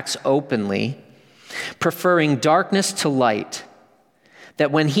attacks openly, preferring darkness to light,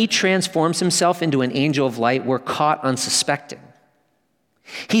 that when he transforms himself into an angel of light, we're caught unsuspecting.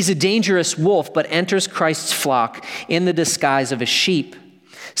 He's a dangerous wolf, but enters Christ's flock in the disguise of a sheep.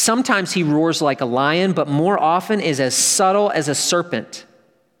 Sometimes he roars like a lion, but more often is as subtle as a serpent.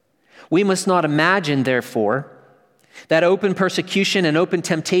 We must not imagine, therefore, that open persecution and open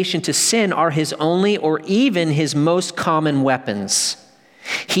temptation to sin are his only or even his most common weapons.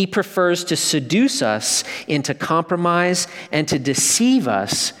 He prefers to seduce us into compromise and to deceive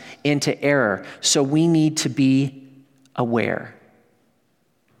us into error. So we need to be aware.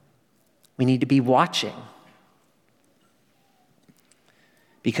 We need to be watching.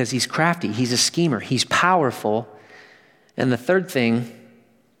 Because he's crafty, he's a schemer, he's powerful. And the third thing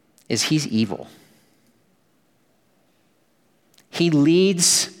is he's evil. He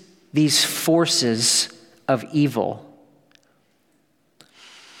leads these forces of evil.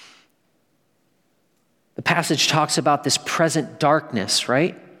 The passage talks about this present darkness,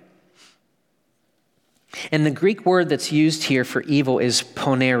 right? And the Greek word that's used here for evil is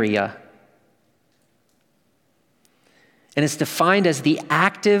poneria. And it's defined as the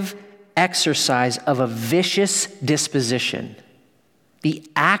active exercise of a vicious disposition. The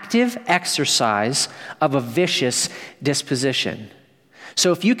active exercise of a vicious disposition.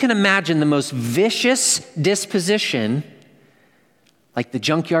 So if you can imagine the most vicious disposition, like the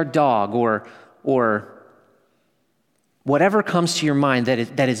junkyard dog or whatever comes to your mind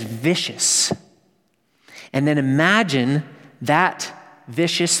that is vicious, and then imagine that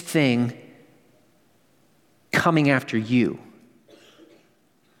vicious thing coming after you.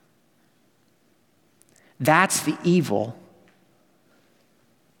 That's the evil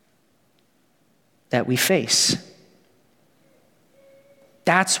that we face.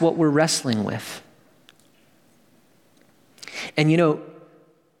 That's what we're wrestling with. And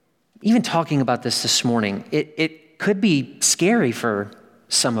even talking about this morning, it could be scary for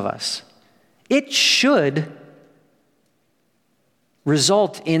some of us. It should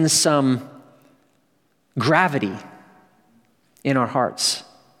result in some gravity in our hearts,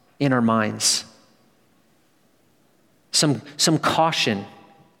 in our minds, some caution.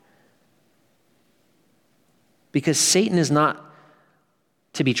 Because Satan is not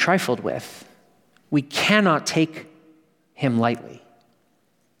to be trifled with. We cannot take him lightly.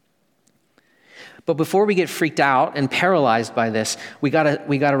 But before we get freaked out and paralyzed by this, we gotta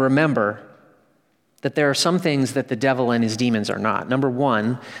remember that there are some things that the devil and his demons are not. Number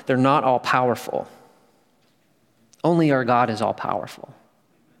one, they're not all powerful. Only our God is all powerful.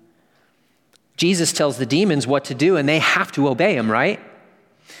 Jesus tells the demons what to do, and they have to obey him, right?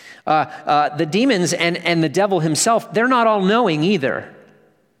 The demons and the devil himself, they're not all knowing either.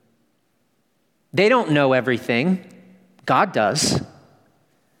 They don't know everything. God does.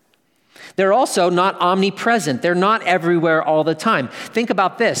 They're also not omnipresent. They're not everywhere all the time. Think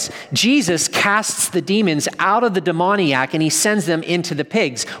about this. Jesus casts the demons out of the demoniac and he sends them into the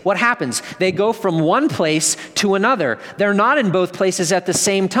pigs. What happens? They go from one place to another. They're not in both places at the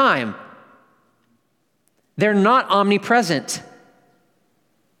same time. They're not omnipresent.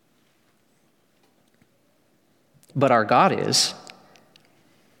 But our God is.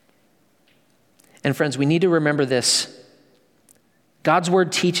 And friends, we need to remember this. God's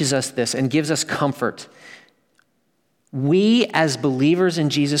word teaches us this and gives us comfort. We, as believers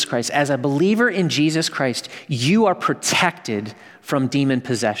in Jesus Christ, as a believer in Jesus Christ, you are protected from demon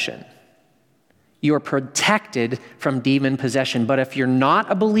possession. You are protected from demon possession. But if you're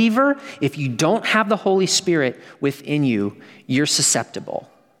not a believer, if you don't have the Holy Spirit within you, you're susceptible.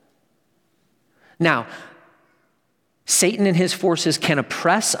 Now, Satan and his forces can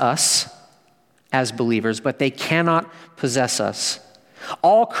oppress us as believers, but they cannot possess us.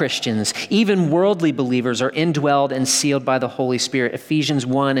 All Christians, even worldly believers, are indwelled and sealed by the Holy Spirit. Ephesians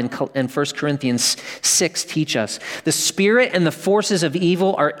 1 and 1 Corinthians 6 teach us. The spirit and the forces of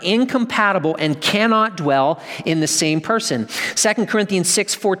evil are incompatible and cannot dwell in the same person. 2 Corinthians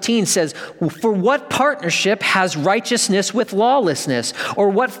 6:14 says, "For what partnership has righteousness with lawlessness?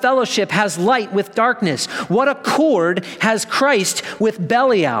 Or what fellowship has light with darkness? What accord has Christ with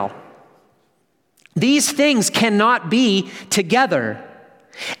Belial? These things cannot be together."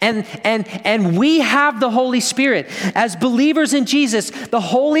 And we have the Holy Spirit. As believers in Jesus, the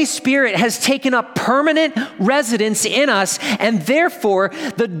Holy Spirit has taken up permanent residence in us, and therefore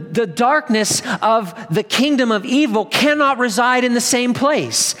the darkness of the kingdom of evil cannot reside in the same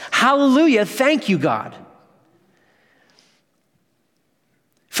place. Hallelujah. Thank you, God.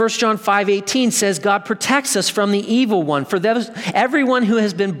 1 John 5:18 says God protects us from the evil one. For everyone who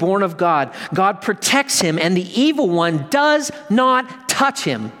has been born of God, God protects him, and the evil one does not touch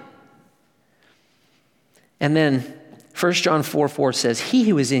him. And then 1 John 4:4 says, "He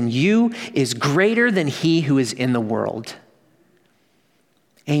who is in you is greater than he who is in the world."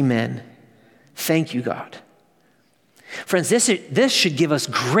 Amen. Thank you, God. Friends, this should give us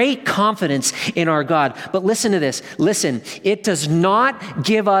great confidence in our God. But listen to this. Listen, it does not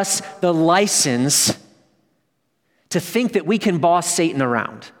give us the license to think that we can boss Satan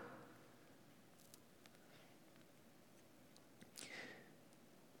around.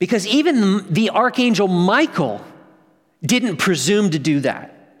 Because even the archangel Michael didn't presume to do that.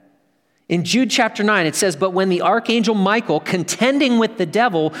 In Jude chapter 9, it says, "But when the archangel Michael, contending with the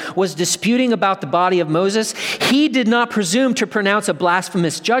devil, was disputing about the body of Moses, he did not presume to pronounce a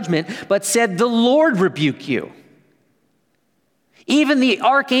blasphemous judgment, but said, 'The Lord rebuke you.'" Even the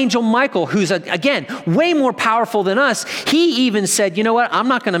archangel Michael, who's, again, way more powerful than us, he even said, "You know what? I'm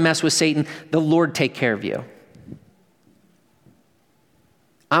not going to mess with Satan. The Lord take care of you.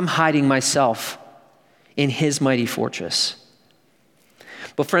 I'm hiding myself in his mighty fortress."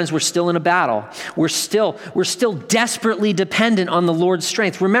 But friends, we're still in a battle. We're still desperately dependent on the Lord's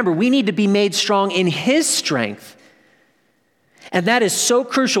strength. Remember, we need to be made strong in his strength. And that is so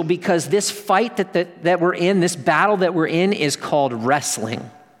crucial because this fight that we're in, this battle that we're in, is called wrestling.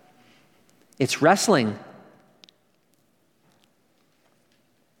 It's wrestling.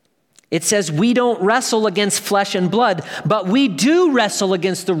 It says we don't wrestle against flesh and blood, but we do wrestle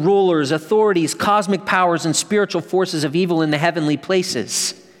against the rulers, authorities, cosmic powers, and spiritual forces of evil in the heavenly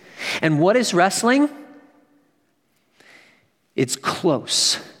places. And what is wrestling? It's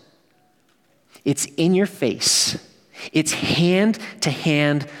close. It's in your face. It's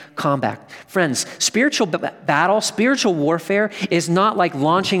hand-to-hand combat. Friends, spiritual battle, spiritual warfare is not like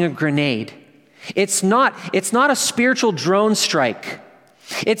launching a grenade. It's not a spiritual drone strike.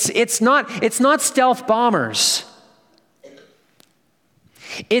 It's not stealth bombers.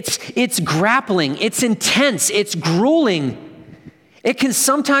 It's grappling. It's intense. It's grueling. It can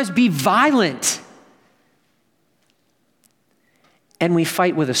sometimes be violent. And we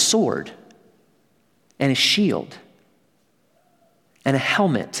fight with a sword and a shield and a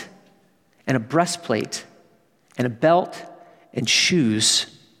helmet and a breastplate and a belt and shoes.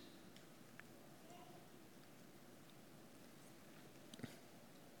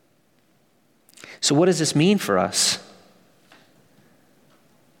 So what does this mean for us?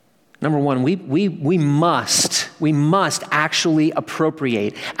 Number one, we must actually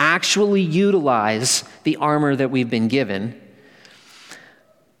appropriate, actually utilize the armor that we've been given.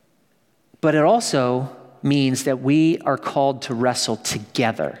 But it also means that we are called to wrestle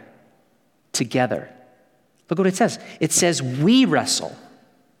together. Together. Look what it says. It says we wrestle.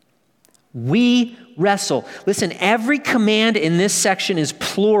 We wrestle. Listen, every command in this section is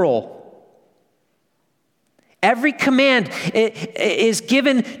plural. Every command is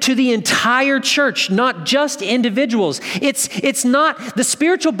given to the entire church, not just individuals. It's not, the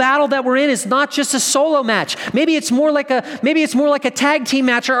spiritual battle that we're in is not just a solo match. Maybe it's more like a tag team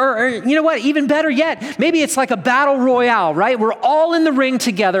match, or you know what, even better yet, maybe it's like a battle royale, right? We're all in the ring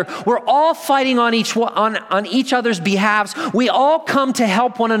together. We're all fighting on each other's behalves. We all come to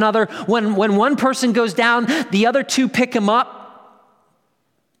help one another. When one person goes down, the other two pick him up.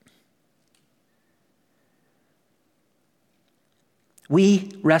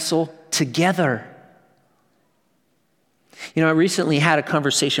 We wrestle together. You know, I recently had a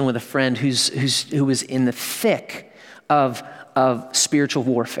conversation with a friend who was in the thick of spiritual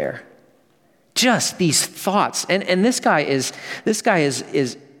warfare. Just these thoughts, and this guy is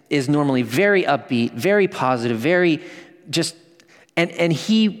normally very upbeat, very positive, very just, and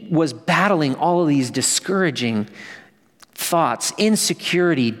he was battling all of these discouraging thoughts,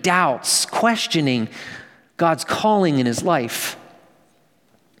 insecurity, doubts, questioning God's calling in his life.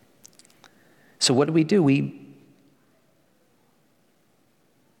 So what do? We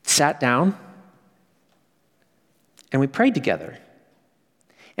sat down and we prayed together.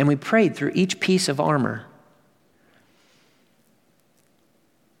 And we prayed through each piece of armor.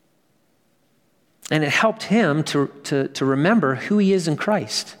 And it helped him to remember who he is in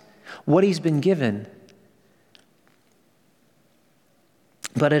Christ, what he's been given.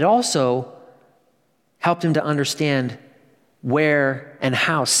 But it also helped him to understand where and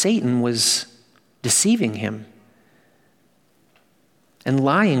how Satan was deceiving him and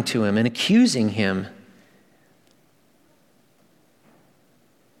lying to him and accusing him.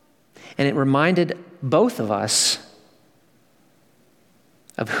 And it reminded both of us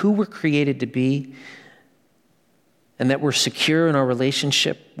of who we're created to be and that we're secure in our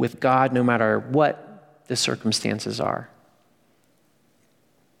relationship with God no matter what the circumstances are.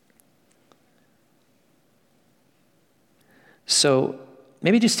 So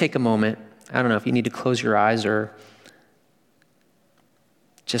maybe just take a moment. I don't know if you need to close your eyes or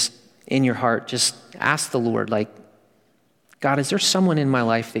just in your heart, just ask the Lord, like, God, is there someone in my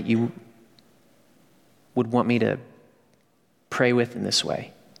life that you would want me to pray with in this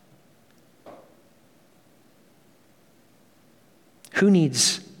way? Who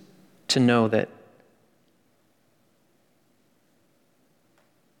needs to know that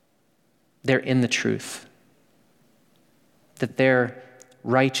they're in the truth, that they're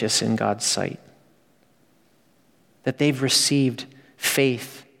righteous in God's sight, that they've received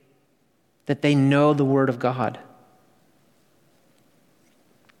faith, that they know the Word of God?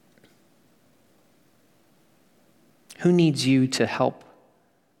 Who needs you to help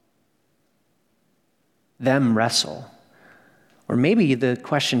them wrestle? Or maybe the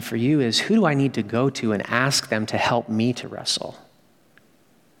question for you is, who do I need to go to and ask them to help me to wrestle?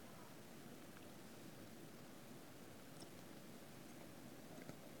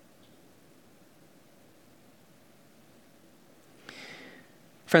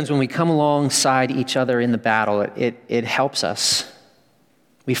 Friends, when we come alongside each other in the battle, it helps us.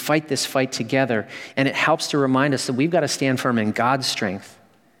 We fight this fight together, and it helps to remind us that we've got to stand firm in God's strength.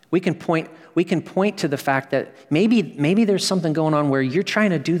 We can point to the fact that maybe there's something going on where you're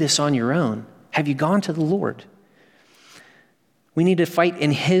trying to do this on your own. Have you gone to the Lord? We need to fight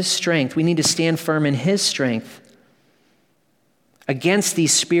in His strength. We need to stand firm in His strength against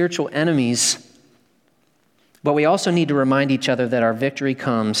these spiritual enemies. But we also need to remind each other that our victory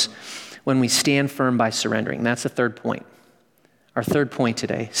comes when we stand firm by surrendering. That's the third point. Our third point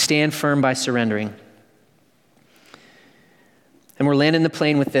today. Stand firm by surrendering. And we're landing the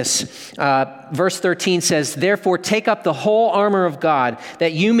plane with this. Verse 13 says, "Therefore take up the whole armor of God,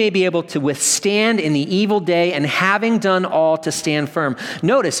 that you may be able to withstand in the evil day, and having done all, to stand firm."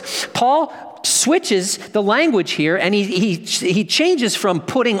 Notice, Paul switches the language here, and he changes from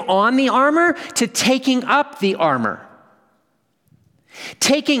putting on the armor to taking up the armor.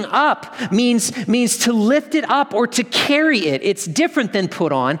 Taking up means to lift it up or to carry it. It's different than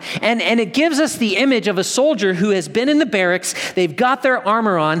put on. And it gives us the image of a soldier who has been in the barracks. They've got their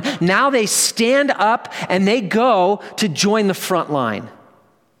armor on. Now they stand up and they go to join the front line.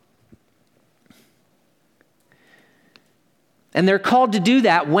 And they're called to do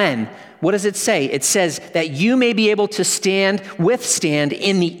that when? What does it say? It says that you may be able to withstand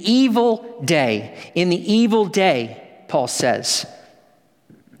in the evil day. In the evil day, Paul says.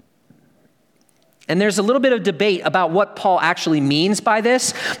 And there's a little bit of debate about what Paul actually means by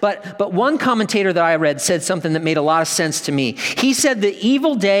this, but one commentator that I read said something that made a lot of sense to me. He said the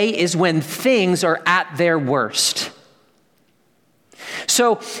evil day is when things are at their worst.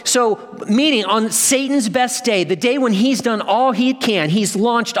 So meaning on Satan's best day, the day when he's done all he can, he's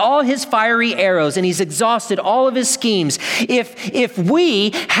launched all his fiery arrows and he's exhausted all of his schemes. If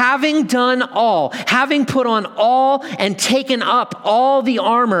we, having done all, having put on all and taken up all the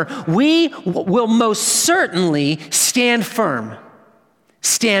armor, we will most certainly stand firm.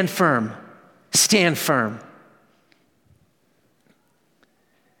 Stand firm. Stand firm.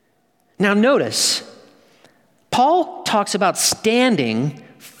 Now notice, Paul talks about standing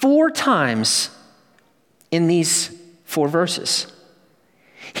 4 times in these 4 verses.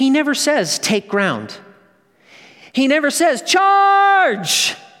 He never says, take ground. He never says,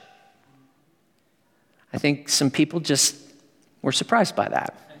 charge. I think some people just were surprised by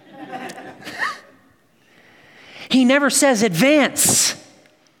that. He never says, advance.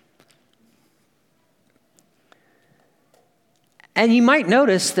 And you might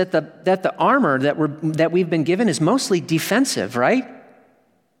notice that the armor that we've been given is mostly defensive, right?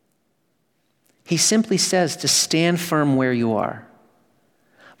 He simply says to stand firm where you are.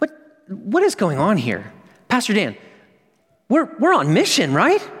 What is going on here? Pastor Dan, we're on mission,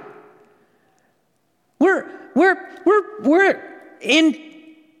 right? We're in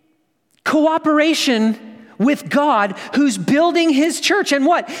cooperation with God who's building His church. And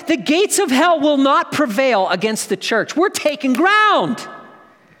what? The gates of hell will not prevail against the church. We're taking ground.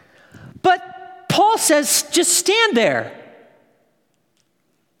 But Paul says, just stand there.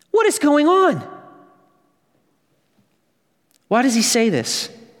 What is going on? Why does he say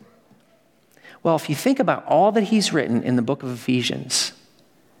this? Well, if you think about all that he's written in the book of Ephesians,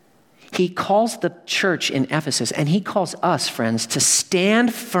 he calls the church in Ephesus, and he calls us, friends, to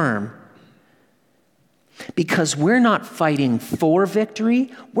stand firm. Because we're not fighting for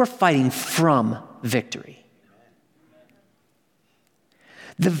victory, we're fighting from victory.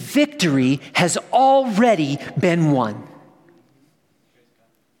 The victory has already been won.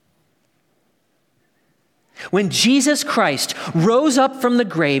 When Jesus Christ rose up from the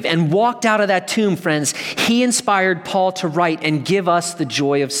grave and walked out of that tomb, friends, he inspired Paul to write and give us the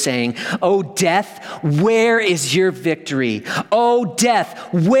joy of saying, "O death, where is your victory? O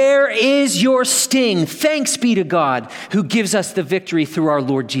death, where is your sting? Thanks be to God who gives us the victory through our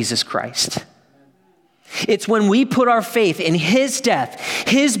Lord Jesus Christ." It's when we put our faith in his death,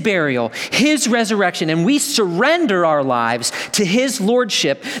 his burial, his resurrection, and we surrender our lives to his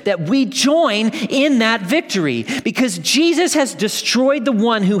lordship that we join in that victory, because Jesus has destroyed the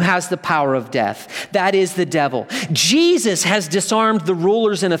one who has the power of death. That is the devil. Jesus has disarmed the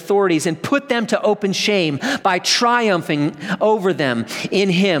rulers and authorities and put them to open shame by triumphing over them in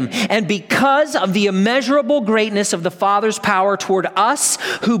him. And because of the immeasurable greatness of the Father's power toward us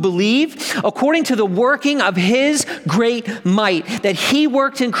who believe, according to the working of his great might that he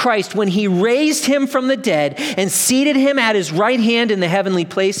worked in Christ when he raised him from the dead and seated him at his right hand in the heavenly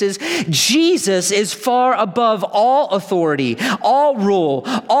places, Jesus is far above all authority, all rule,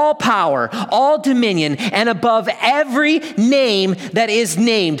 all power, all dominion, and above every name that is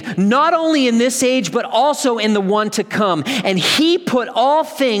named, not only in this age, but also in the one to come. And he put all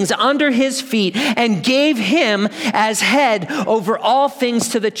things under his feet and gave him as head over all things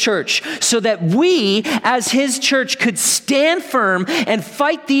to the church, so that we as his church could stand firm and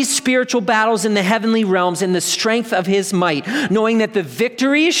fight these spiritual battles in the heavenly realms in the strength of his might, knowing that the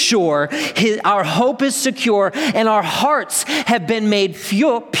victory is sure, our hope is secure, and our hearts have been made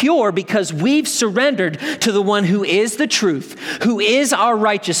pure because we've surrendered to the one who is the truth, who is our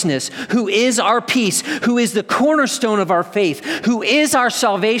righteousness, who is our peace, who is the cornerstone of our faith, who is our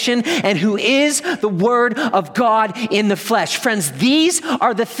salvation, and who is the word of God in the flesh. Friends, these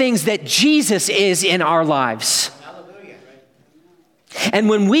are the things that Jesus is in our lives. And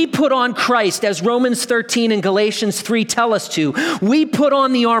when we put on Christ, as Romans 13 and Galatians 3 tell us to, we put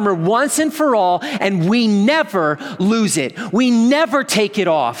on the armor once and for all, and we never lose it. We never take it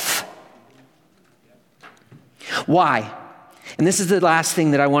off. Why? And this is the last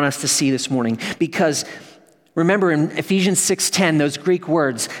thing that I want us to see this morning, because remember in Ephesians 6:10, those Greek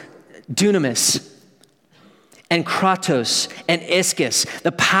words, dunamis, and kratos, and ischus,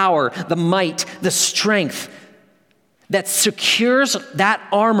 the power, the might, the strength that secures that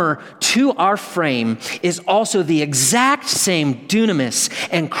armor to our frame is also the exact same dunamis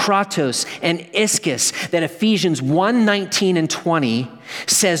and kratos and ischus that Ephesians 1:19 and 20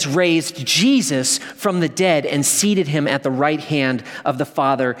 says raised Jesus from the dead and seated him at the right hand of the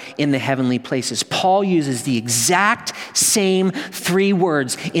Father in the heavenly places. Paul uses the exact same three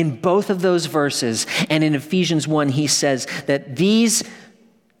words in both of those verses. And in Ephesians 1, he says that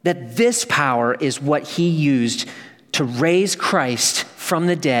this power is what he used to raise Christ from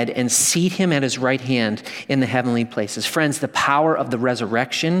the dead and seat him at his right hand in the heavenly places. Friends, the power of the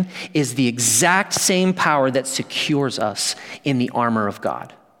resurrection is the exact same power that secures us in the armor of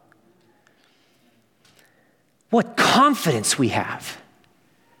God. What confidence we have.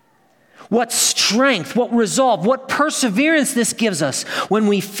 What strength, what resolve, what perseverance this gives us when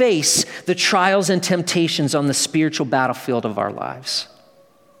we face the trials and temptations on the spiritual battlefield of our lives.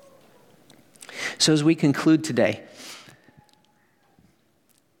 So as we conclude today,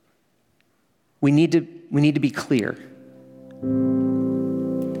 we need to be clear.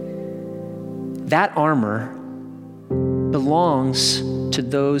 That armor belongs to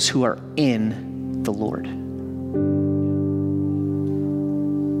those who are in the Lord.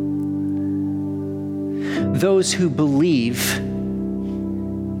 Those who believe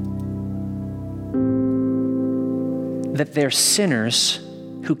that they're sinners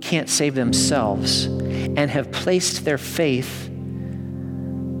who can't save themselves and have placed their faith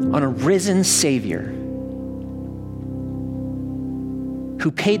on a risen Savior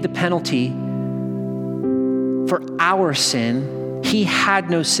who paid the penalty for our sin. He had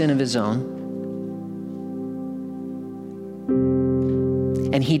no sin of his own.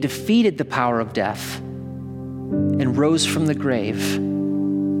 And he defeated the power of death and rose from the grave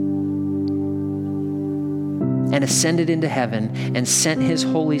and ascended into heaven and sent his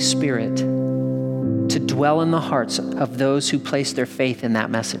Holy Spirit to dwell in the hearts of those who place their faith in that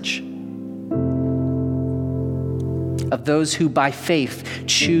message. Of those who by faith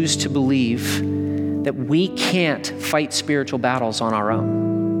choose to believe that we can't fight spiritual battles on our own.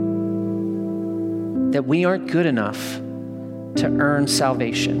 That we aren't good enough to earn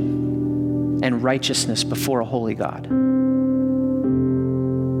salvation and righteousness before a holy God.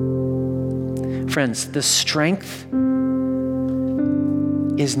 Friends, the strength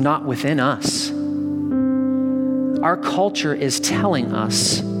is not within us. Our culture is telling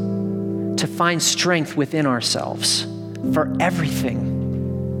us to find strength within ourselves for everything.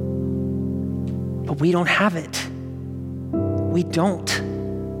 But we don't have it. We don't.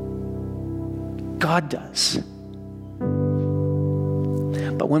 God does.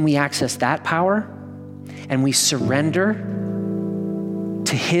 But when we access that power and we surrender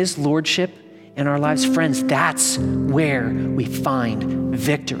to his lordship in our lives, friends, that's where we find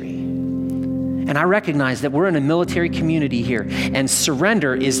victory. And I recognize that we're in a military community here, and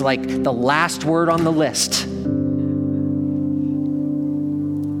surrender is like the last word on the list.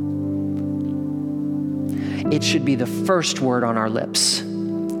 It should be the first word on our lips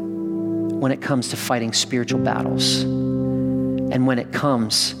when it comes to fighting spiritual battles and when it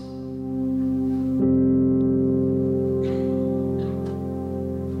comes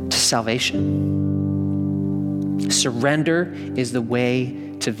to salvation. Surrender is the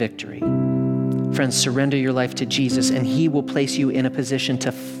way to victory. Friends, surrender your life to Jesus, and he will place you in a position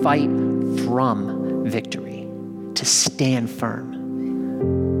to fight from victory, to stand firm.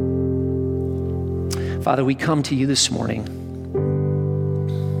 Father, we come to you this morning.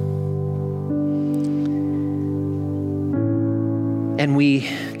 And we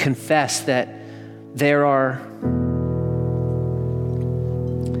confess that there are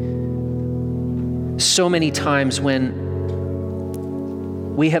so many times when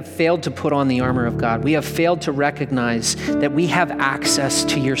we have failed to put on the armor of God. We have failed to recognize that we have access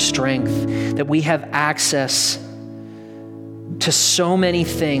to your strength, that we have access to so many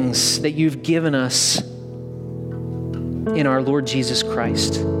things that you've given us in our Lord Jesus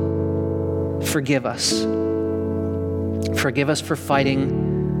Christ. Forgive us. Forgive us for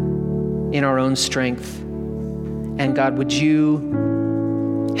fighting in our own strength. And God, would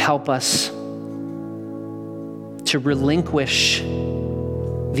you help us to relinquish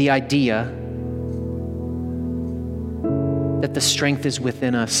the idea that the strength is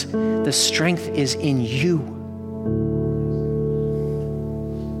within us. The strength is in you.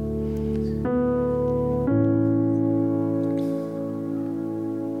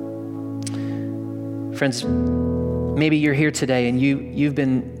 Friends, maybe you're here today and you've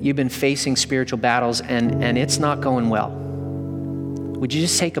been facing spiritual battles and it's not going well. Would you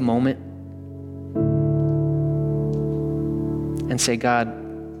just take a moment and say, God,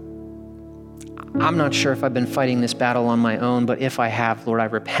 I'm not sure if I've been fighting this battle on my own, but if I have, Lord, I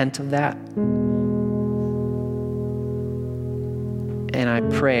repent of that. And I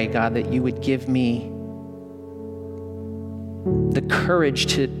pray, God, that you would give me the courage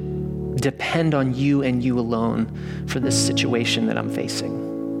to depend on you and you alone for this situation that I'm facing.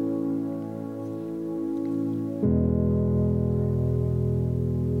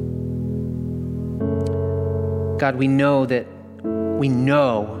 God, we know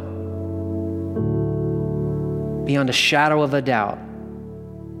beyond a shadow of a doubt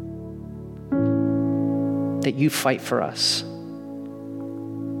that you fight for us,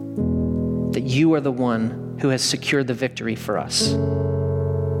 that you are the one who has secured the victory for us.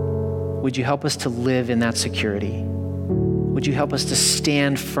 Would you help us to live in that security? Would you help us to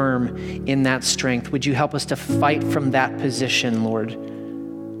stand firm in that strength? Would you help us to fight from that position, Lord?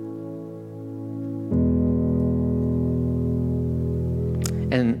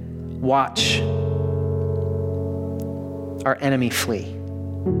 And watch our enemy flee.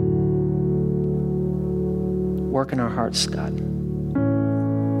 Work in our hearts, God.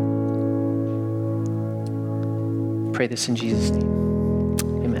 Pray this in Jesus' name.